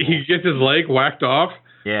 Wait, he gets his leg whacked off?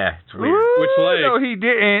 Yeah, it's weird. Which leg? No, he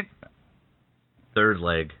didn't. Third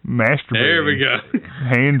leg. Masturbating. There we go.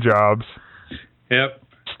 Hand jobs. Yep.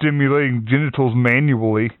 Stimulating genitals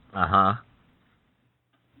manually. Uh-huh.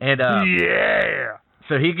 And, yeah.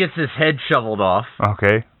 so he gets his head shoveled off.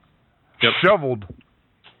 Okay. Yep. Shoveled.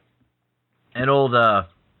 And old,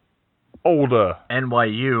 Olda.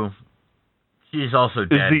 NYU, she's also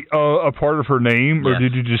dead. Is the a part of her name, or Yes.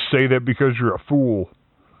 did you just say that because you're a fool?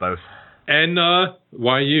 Both. And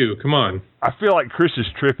YU, come on. I feel like Chris is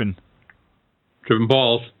tripping. Tripping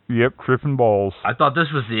balls. Yep, tripping balls. I thought this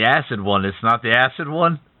was the acid one. It's not the acid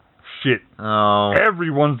one? Shit. Oh.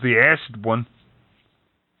 Everyone's the acid one.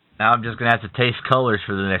 Now I'm just going to have to taste colors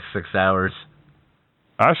for the next 6 hours.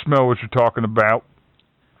 I smell what you're talking about.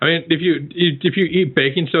 I mean, if you eat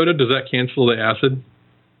baking soda, does that cancel the acid?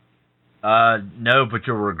 No, but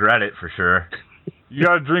you'll regret it for sure. You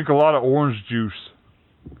gotta drink a lot of orange juice.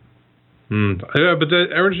 Yeah, but the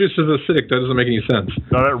orange juice is acidic. That doesn't make any sense.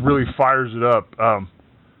 Now that really fires it up.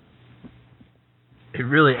 It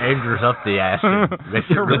really angers up the acid. Makes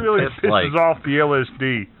it really piss-like. pisses off the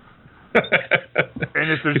LSD. And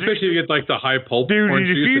if there's Especially if you get like the high pulp dude, orange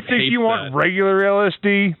if juice, you it think hates you want that. regular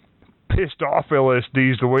LSD, pissed off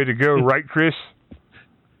LSD is the way to go, right, Chris?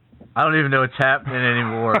 I don't even know what's happening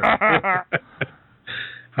anymore.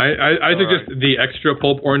 I think just the extra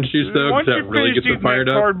pulp orange juice though, Once because you that really finish gets it eating fired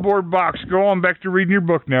that up. cardboard box, go on back to reading your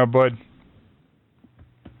book now, bud.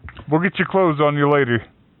 We'll get your clothes on you later.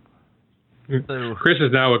 So, Chris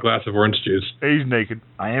is now a glass of orange juice. He's naked.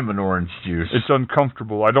 I am an orange juice. It's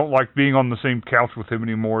uncomfortable. I don't like being on the same couch with him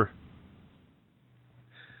anymore.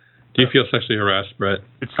 Do you feel sexually harassed, Brett?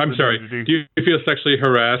 I'm the sorry. nudity. Do you feel sexually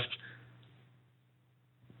harassed?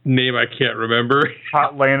 Name I can't remember.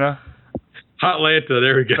 Hotlanta. Hotlanta.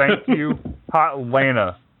 There we go. Thank you.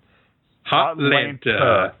 Hotlanta.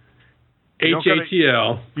 Hotlanta.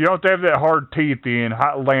 HATL. You don't have to have that hard T at the end.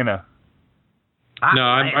 Hotlanta. No,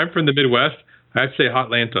 I'm from the Midwest. I'd say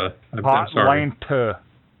Hotlanta. I'm sorry. Hotlanta.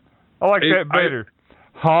 I like that better.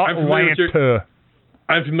 Hotlanta. Hotlanta.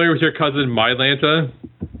 I'm familiar with your cousin, Mylanta.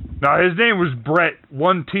 No, his name was Brett.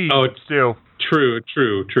 One T. Oh, still. True.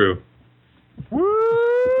 Woo!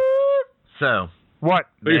 So, What?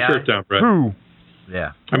 Put your shirt down, Brett. Who?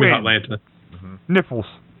 yeah. I mean, When? Hotlanta. Nipples.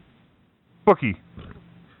 Bookie.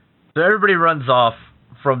 So everybody runs off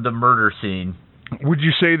from the murder scene. Would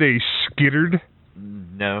you say they skittered?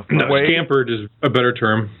 No. No, Wait. scampered is a better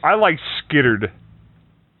term. I like skittered.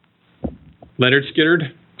 Leonard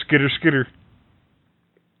Skittered? Skitter.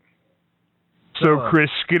 So, Chris,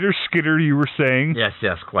 skitter, you were saying? Yes,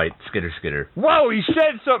 quite. Skitter. Whoa, he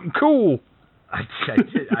said something cool. I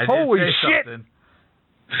did Holy say shit. something.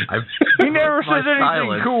 He never my says anything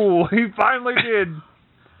silence. cool. He finally did.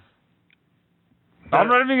 I'm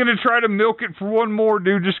not even going to try to milk it for one more,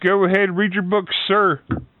 dude. Just go ahead and read your book, sir.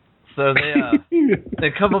 So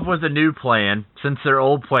they come up with a new plan since their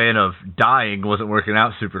old plan of dying wasn't working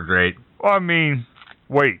out super great. Well, I mean,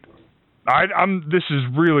 wait. This is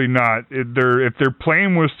really not. If their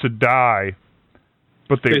plan was to die,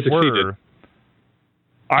 but they They were. succeeded.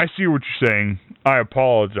 I see what you're saying. I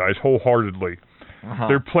apologize wholeheartedly. Uh-huh.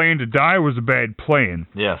 Their plan to die was a bad plan.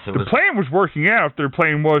 Yes, it The was. plan was working out if their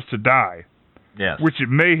plan was to die, Yes. which it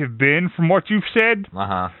may have been from what you've said,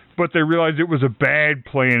 Uh-huh. but they realized it was a bad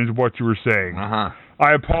plan is what you were saying. Uh-huh.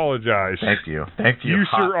 I apologize. Thank you. You,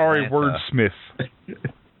 sir, are a wordsmith.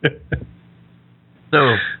 So,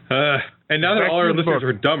 And now that Back all our to the listeners book.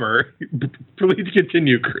 are dumber, please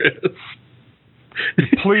continue, Chris.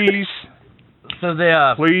 Please, so they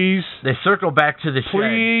please. they circle back to the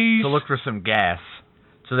Please. shed to look for some gas,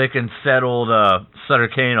 so they can set old Sutter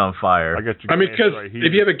Kane on fire. I got your I mean, gas because right here.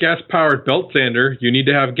 if you have a gas-powered belt sander, you need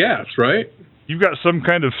to have gas, right? You've got some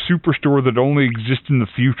kind of superstore that only exists in the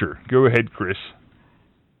future. Go ahead, Chris.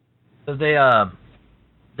 So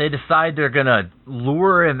they decide they're gonna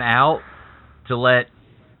lure him out to let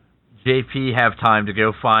JP have time to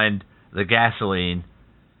go find the gasoline,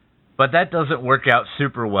 but that doesn't work out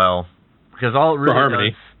super well because all it really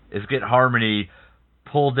Harmony. does is get Harmony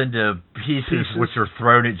pulled into pieces which are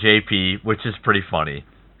thrown at JP, which is pretty funny.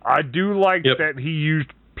 I do like Yep. that he used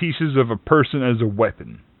pieces of a person as a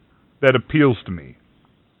weapon. That appeals to me.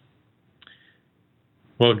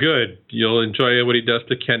 Well, good. You'll enjoy what he does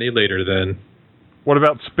to Kenny later, then. What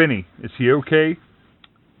about Spinny? Is he okay?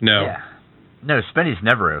 No. Yeah. No, Spenny's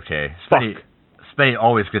never okay. Fuck. Spenny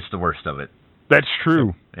always gets the worst of it. That's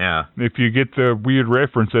true. Yeah. If you get the weird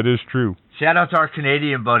reference, that is true. Shout out to our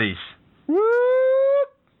Canadian buddies. Woo!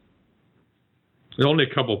 There's only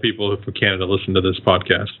a couple people from Canada listen to this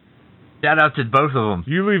podcast. Shout out to both of them.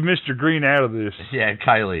 You leave Mr. Green out of this. Yeah, and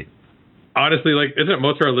Kylie. honestly, like, isn't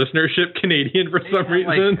most of our listenership Canadian for some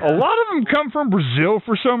reason? A lot of them come from Brazil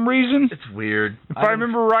for some reason. It's weird. If I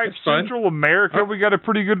remember right, Central America, we got a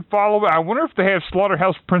pretty good following. I wonder if they have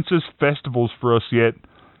Slaughterhouse Princess festivals for us yet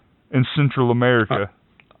in Central America.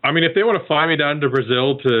 I mean, if they want to fly me down to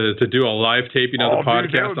Brazil to do a live taping of the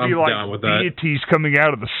podcast, I'm down with that. Deities coming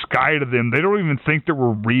out of the sky to them. They don't even think that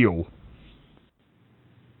we're real.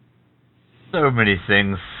 So many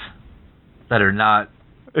things that are not.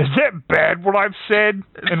 Is that bad what I've said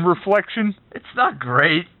in reflection? It's not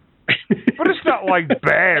great. But it's not like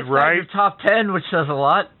bad, it's right? Not your top 10, which says a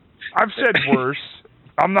lot. I've said worse.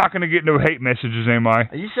 I'm not going to get no hate messages, am I?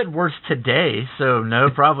 You said worse today, so no,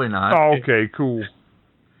 probably not. Oh, okay, cool.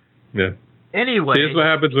 Yeah. Anyway. See, this is what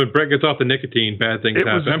happens when Brett gets off the nicotine. Bad things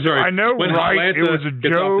happen. I'm sorry. I know, when right? Atlanta It was a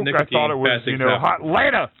joke. I thought it was,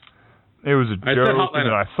 Hotlanta. It was a joke,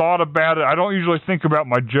 and I thought about it. I don't usually think about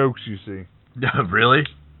my jokes, you see. Really?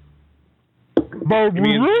 I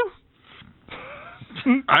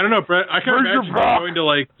don't know, Brett. I can't imagine you going to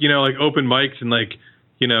like open mics and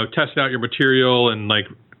testing out your material and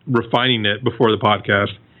refining it before the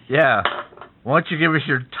podcast. Yeah. Why don't you give us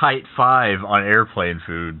your tight 5 on airplane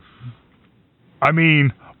food? I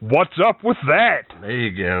mean, what's up with that? There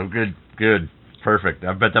you go. Good. Perfect.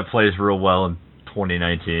 I bet that plays real well in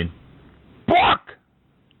 2019. Fuck!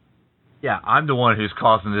 Yeah, I'm the one who's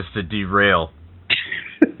causing this to derail.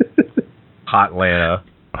 Hotlanta.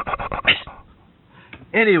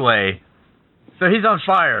 Anyway, so he's on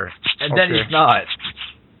fire, and then he's not.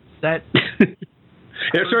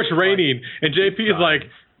 It starts raining, and JP is like,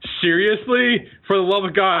 seriously? For the love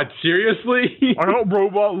of God, seriously? I got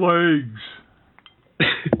robot legs.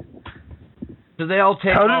 So they all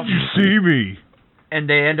take off. How did you see me? And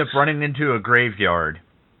they end up running into a graveyard.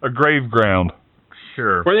 A grave ground.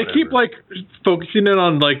 Sure. Where they keep, focusing in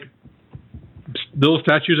on, little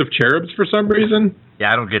statues of cherubs for some reason.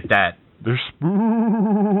 Yeah, I don't get that. They're spooky.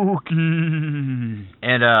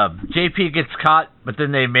 And JP gets caught, but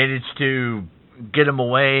then they manage to get him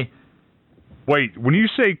away. Wait, when you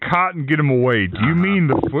say caught and get him away, do you mean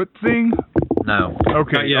the foot thing? No.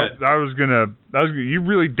 Okay, you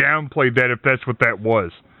really downplayed that if that's what that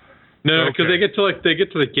was. No, because they get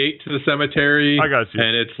to the gate to the cemetery. I got you.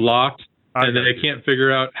 And it's locked, and they can't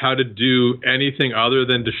figure out how to do anything other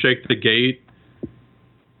than to shake the gate.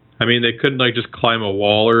 I mean, they couldn't just climb a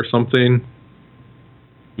wall or something.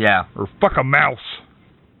 Yeah. Or fuck a mouse.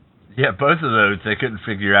 Yeah, both of those they couldn't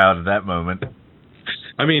figure out at that moment.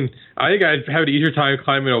 I mean, I think I'd have an easier time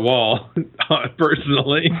climbing a wall,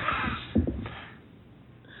 personally.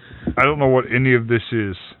 I don't know what any of this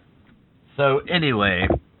is. So, anyway.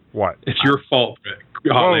 What? It's your fault, Rick.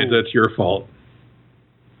 Hotlanta, that's your fault.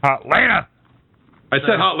 Hotlanta! I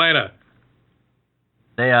said Hotlanta.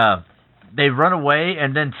 They run away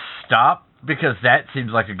and then stop because that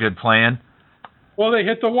seems like a good plan. Well, they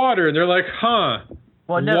hit the water and they're like, huh,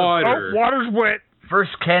 well, no. water. Oh, water's wet.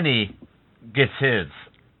 First, Kenny gets his.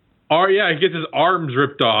 Oh, yeah, he gets his arms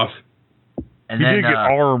ripped off. And he then, did get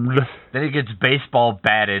armed. Then he gets baseball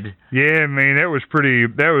batted. Yeah, man, that was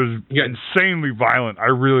insanely violent. I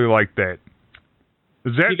really like that.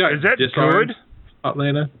 Is that good?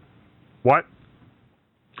 Atlanta? What?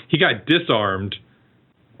 He got disarmed.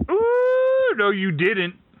 Ooh, no, you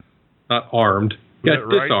didn't. Not armed. He got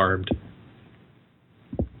disarmed.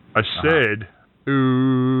 I said,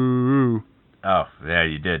 ooh. Oh, yeah,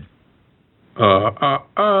 you did. So,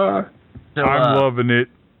 I'm loving it.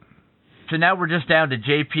 So now we're just down to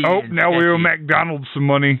JP. Oh, now we owe McDonald's some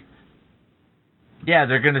money. Yeah,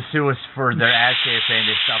 they're going to sue us for their ad campaign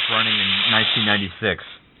they stopped running in 1996.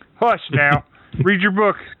 Hush now. Read your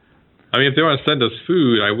book. I mean, if they want to send us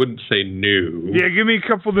food, I wouldn't say no. Yeah, give me a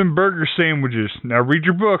couple of them burger sandwiches. Now read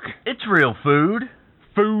your book. It's real food.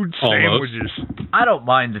 Food sandwiches. I don't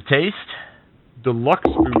mind the taste. Deluxe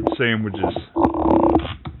food sandwiches.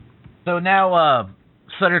 So now,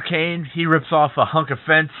 Sutter Kane, he rips off a hunk of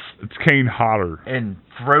fence. It's Kane Hodder. And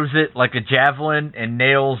throws it like a javelin and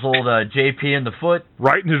nails old JP in the foot.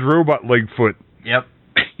 Right in his robot leg foot. Yep.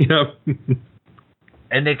 Yep.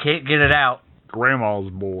 And they can't get it out.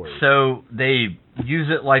 Grandma's boy. So they use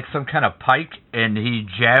it like some kind of pike, and he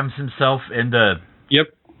jams himself in the... Yep.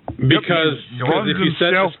 Because if you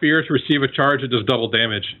set the spear to receive a charge, it does double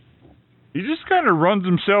damage. He just kind of runs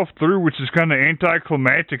himself through, which is kind of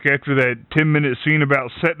anticlimactic after that 10-minute scene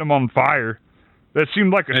about setting him on fire. That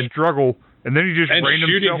seemed like a struggle, and then he just ran himself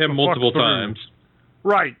shooting him multiple times.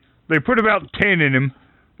 Right. They put about 10 in him,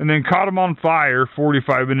 and then caught him on fire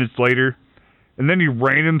 45 minutes later, and then he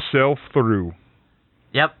ran himself through.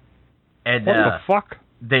 Yep. And what the fuck?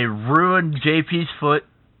 They ruined JP's foot,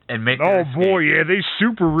 and make. Oh boy, yeah, they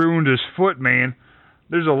super ruined his foot, man.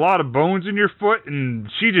 There's a lot of bones in your foot,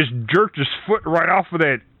 and she just jerked his foot right off of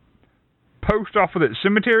that post off of that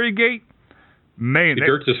cemetery gate. Man, he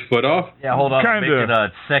jerked his foot off? Yeah, hold on. I'm making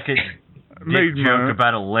a second joke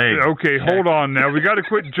about a leg. Okay, hold on now. We got to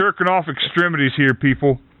quit jerking off extremities here,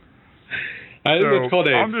 people. I think it's called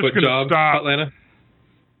a foot job, Atlanta.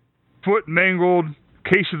 Foot mangled,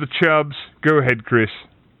 case of the chubs. Go ahead, Chris.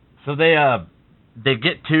 So they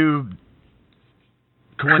get to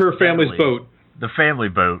her family's boat. The family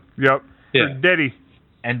boat. Yep. Yeah. Her daddy.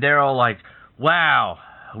 And they're all like, wow,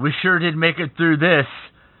 we sure did make it through this.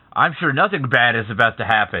 I'm sure nothing bad is about to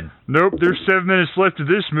happen. Nope, there's 7 minutes left of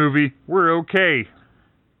this movie. We're okay.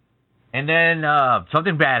 And then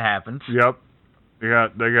something bad happens. Yep. They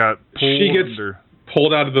got pulled. She gets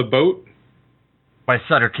pulled out of the boat. By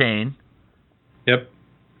Sutter Kane. Yep.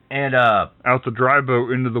 And out the dry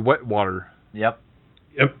boat into the wet water. Yep.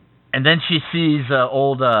 Yep. And then she sees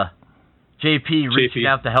old JP reaching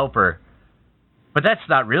out to help her. But that's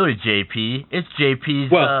not really JP. It's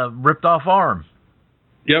JP's ripped off arm.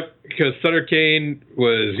 Yep, because Sutter Kane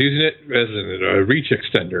was using it as a reach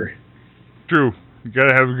extender. True. You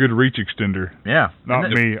gotta have a good reach extender. Yeah.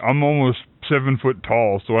 Not me. I'm almost 7 foot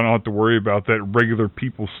tall, so I don't have to worry about that regular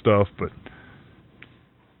people stuff, but...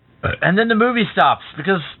 And then the movie stops,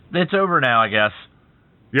 because it's over now, I guess.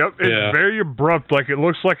 Yep, it's very abrupt. Like, it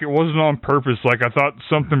looks like it wasn't on purpose. Like, I thought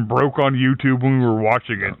something broke on YouTube when we were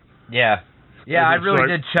watching it. Yeah. Yeah, I really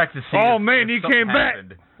did check to see. Oh, man, he came back.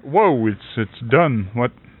 Whoa, it's done.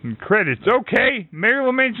 What? Credits. Okay,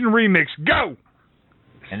 Marilyn Manson remix. Go!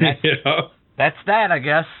 And that's that, I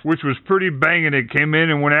guess. Which was pretty banging. It came in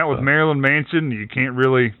and went out with Marilyn Manson. You can't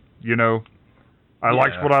really, I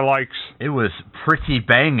likes what I likes. It was pretty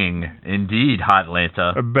banging indeed,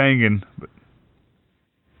 Hotlanta. Banging.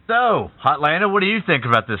 So, Hotlanta, what do you think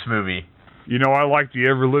about this movie? I like the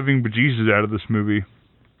ever-living bejesus out of this movie.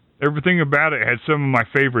 Everything about it had some of my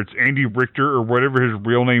favorites. Andy Richter, or whatever his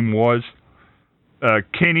real name was.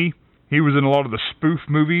 Kenny, he was in a lot of the spoof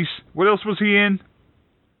movies. What else was he in?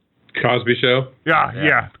 Cosby Show.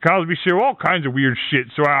 Yeah. Cosby Show, all kinds of weird shit.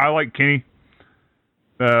 So I like Kenny.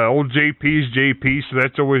 Old JP's JP, so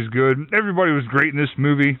that's always good. Everybody was great in this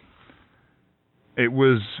movie. It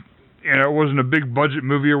was, it wasn't a big budget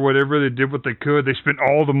movie or whatever. They did what they could. They spent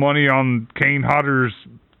all the money on Kane Hodder's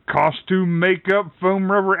costume, makeup,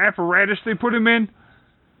 foam rubber apparatus they put him in.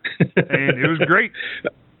 And it was great.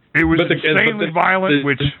 It was insanely violent,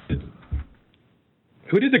 which...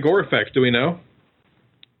 Who did the gore effects? Do we know?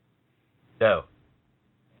 No.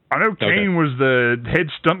 I know Kane was the head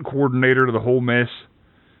stunt coordinator to the whole mess.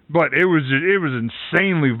 But it was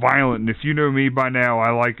insanely violent, and if you know me by now,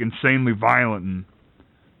 I like insanely violent, and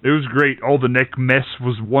it was great. All the neck mess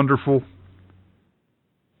was wonderful.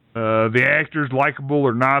 The actors, likable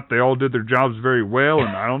or not, they all did their jobs very well, and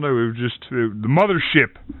I don't know, it was just the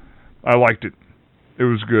mothership. I liked it. It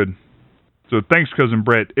was good. So thanks, Cousin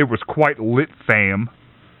Brett. It was quite lit, fam.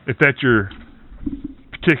 If that's your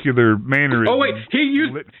particular mannerism. Oh wait, he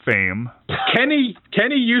used lit, fam. Kenny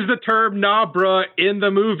used the term "nah, bruh" in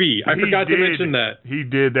the movie. I forgot to mention that. He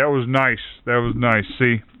did. That was nice.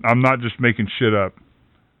 See, I'm not just making shit up.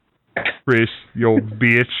 Chris, you old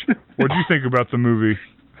bitch. What'd you think about the movie?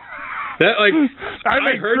 That I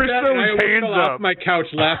heard Chris that and I almost fell off my couch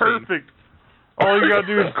laughing. Perfect. All you gotta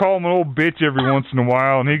do is call him an old bitch every once in a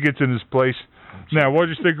while, and he gets in his place. Now,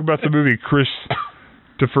 what'd you think about the movie,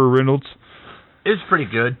 Christopher Reynolds? It's pretty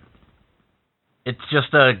good. It's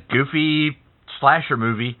just a goofy slasher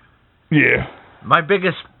movie. Yeah. My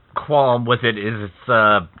biggest qualm with it is it's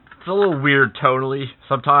a little weird tonally.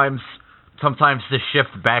 Sometimes the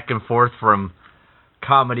shift back and forth from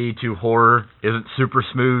comedy to horror isn't super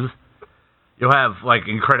smooth. You'll have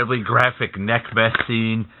incredibly graphic neck mess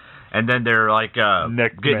scene, and then they're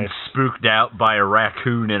getting spooked out by a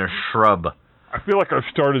raccoon in a shrub. I feel like I've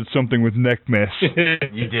started something with neck mess.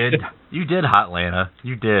 You did, Hotlanta.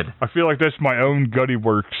 You did. I feel like that's my own Gutty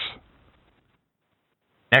Works.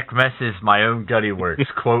 Neck mess is my own Gutty Works.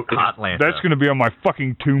 Quote Hotlanta. That's going to be on my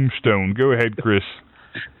fucking tombstone. Go ahead, Chris.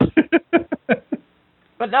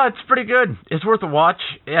 But no, it's pretty good. It's worth a watch.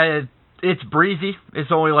 It's breezy.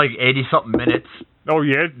 It's only 80-something minutes. Oh,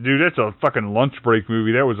 yeah, dude, that's a fucking lunch break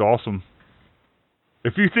movie. That was awesome.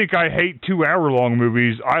 If you think I hate 2-hour-long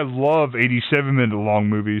movies, I love 87-minute-long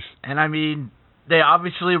movies. And I mean, they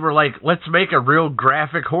obviously were let's make a real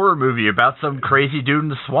graphic horror movie about some crazy dude in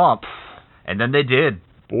the swamp. And then they did.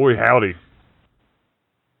 Boy, howdy.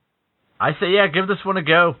 I say, yeah, give this one a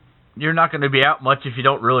go. You're not going to be out much if you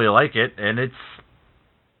don't really like it, and it's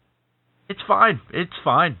fine. It's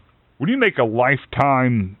fine. When you make a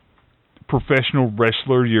Lifetime professional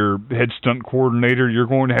wrestler, your head stunt coordinator, you're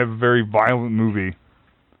going to have a very violent movie.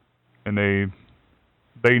 And they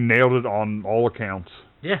nailed it on all accounts.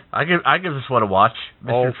 Yeah, I give this one a watch.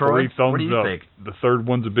 Mr. All Troy, 3 thumbs what do you up. think? The third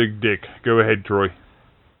one's a big dick. Go ahead, Troy.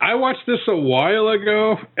 I watched this a while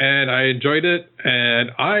ago, and I enjoyed it,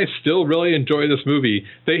 and I still really enjoy this movie.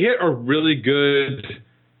 They hit a really good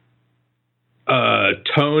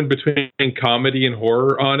tone between comedy and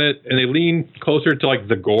horror on it, and they lean closer to like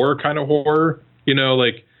the gore kind of horror,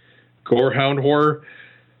 like gorehound horror.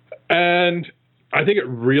 And I think it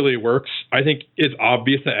really works. I think it's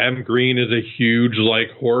obvious that Adam Green is a huge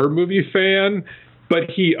horror movie fan, but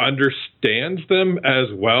he understands them as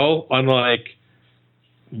well. Unlike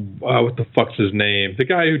what the fuck's his name? The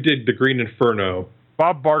guy who did The Green Inferno.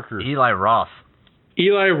 Bob Barker. Eli Roth,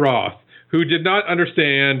 who did not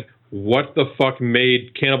understand what the fuck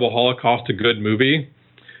made Cannibal Holocaust a good movie.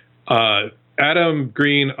 Adam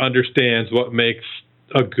Green understands what makes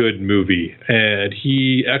a good movie, and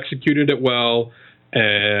he executed it well,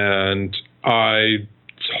 and I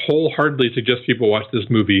wholeheartedly suggest people watch this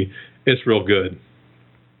movie. It's real good.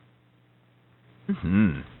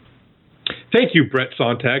 Mm-hmm. Thank you, Brett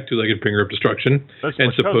Sontag, two-legged bringer of destruction, That's and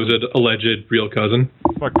my supposed cousin. alleged real cousin.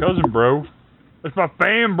 That's my cousin, bro. That's my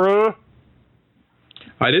fan, bro.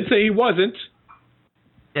 I didn't say he wasn't.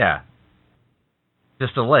 Yeah.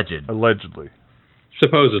 Just alleged. Allegedly.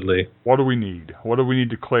 Supposedly. What do we need? What do we need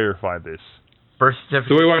to clarify this? Birth So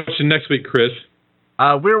certificate. we're watching next week, Chris.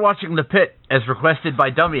 We're watching The Pit as requested by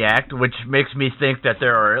Dummy Act, which makes me think that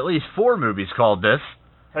there are at least 4 movies called this.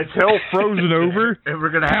 That's hell frozen over. And we're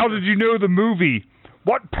gonna have How did you know the movie?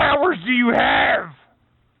 What powers do you have?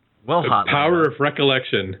 well, The hot power Lana. of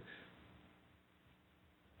recollection.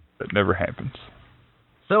 That never happens.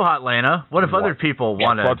 So hot, Lana. What if other people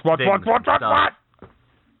want to? What?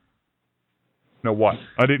 No, what?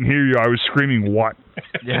 I didn't hear you. I was screaming, what?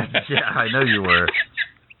 Yeah, I know you were.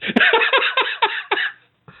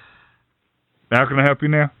 Now can I help you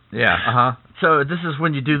now? Yeah, So this is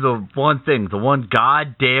when you do the one thing, the one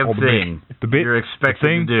goddamn Oh, the thing bit. The bit. you're expected the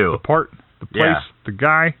thing, to do. The part. The place. Yeah. The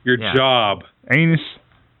guy. Your Yeah. job. Anus.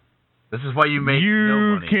 This is why you make no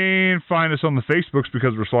You money. can find us on the Facebooks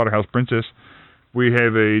because we're Slaughterhouse Princess. We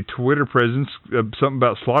have a Twitter presence, something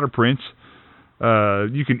about Slaughter Prince.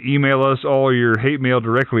 You can email us all your hate mail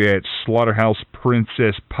directly at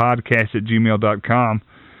slaughterhouseprincesspodcast@gmail.com.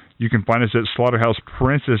 You can find us at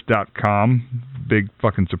slaughterhouseprincess.com. Big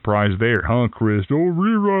fucking surprise there, huh, Chris? Oh,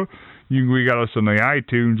 rerun. We got us on the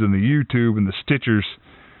iTunes and the YouTube and the Stitchers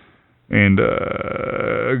and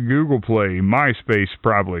Google Play, MySpace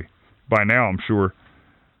probably. By now, I'm sure.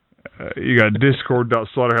 You got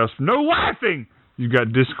discord.slaughterhouse. No laughing! You've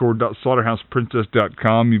got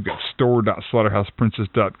discord.slaughterhouseprincess.com. You've got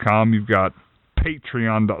store.slaughterhouseprincess.com. You've got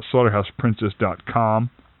patreon.slaughterhouseprincess.com.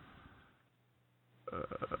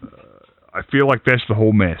 I feel like that's the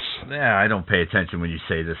whole mess. Yeah, I don't pay attention when you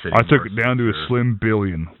say this anymore. I took it down to a slim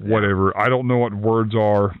billion. Whatever. I don't know what words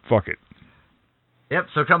are. Fuck it. Yep,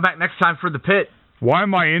 so come back next time for The Pit. Why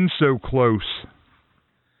am I in so close?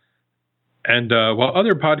 And while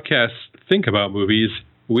other podcasts think about movies,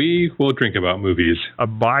 we will drink about movies.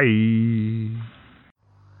 Bye.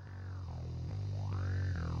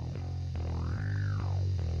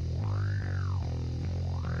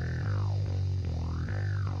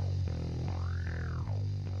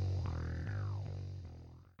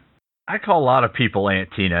 I call a lot of people Aunt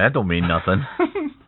Tina. That don't mean nothing.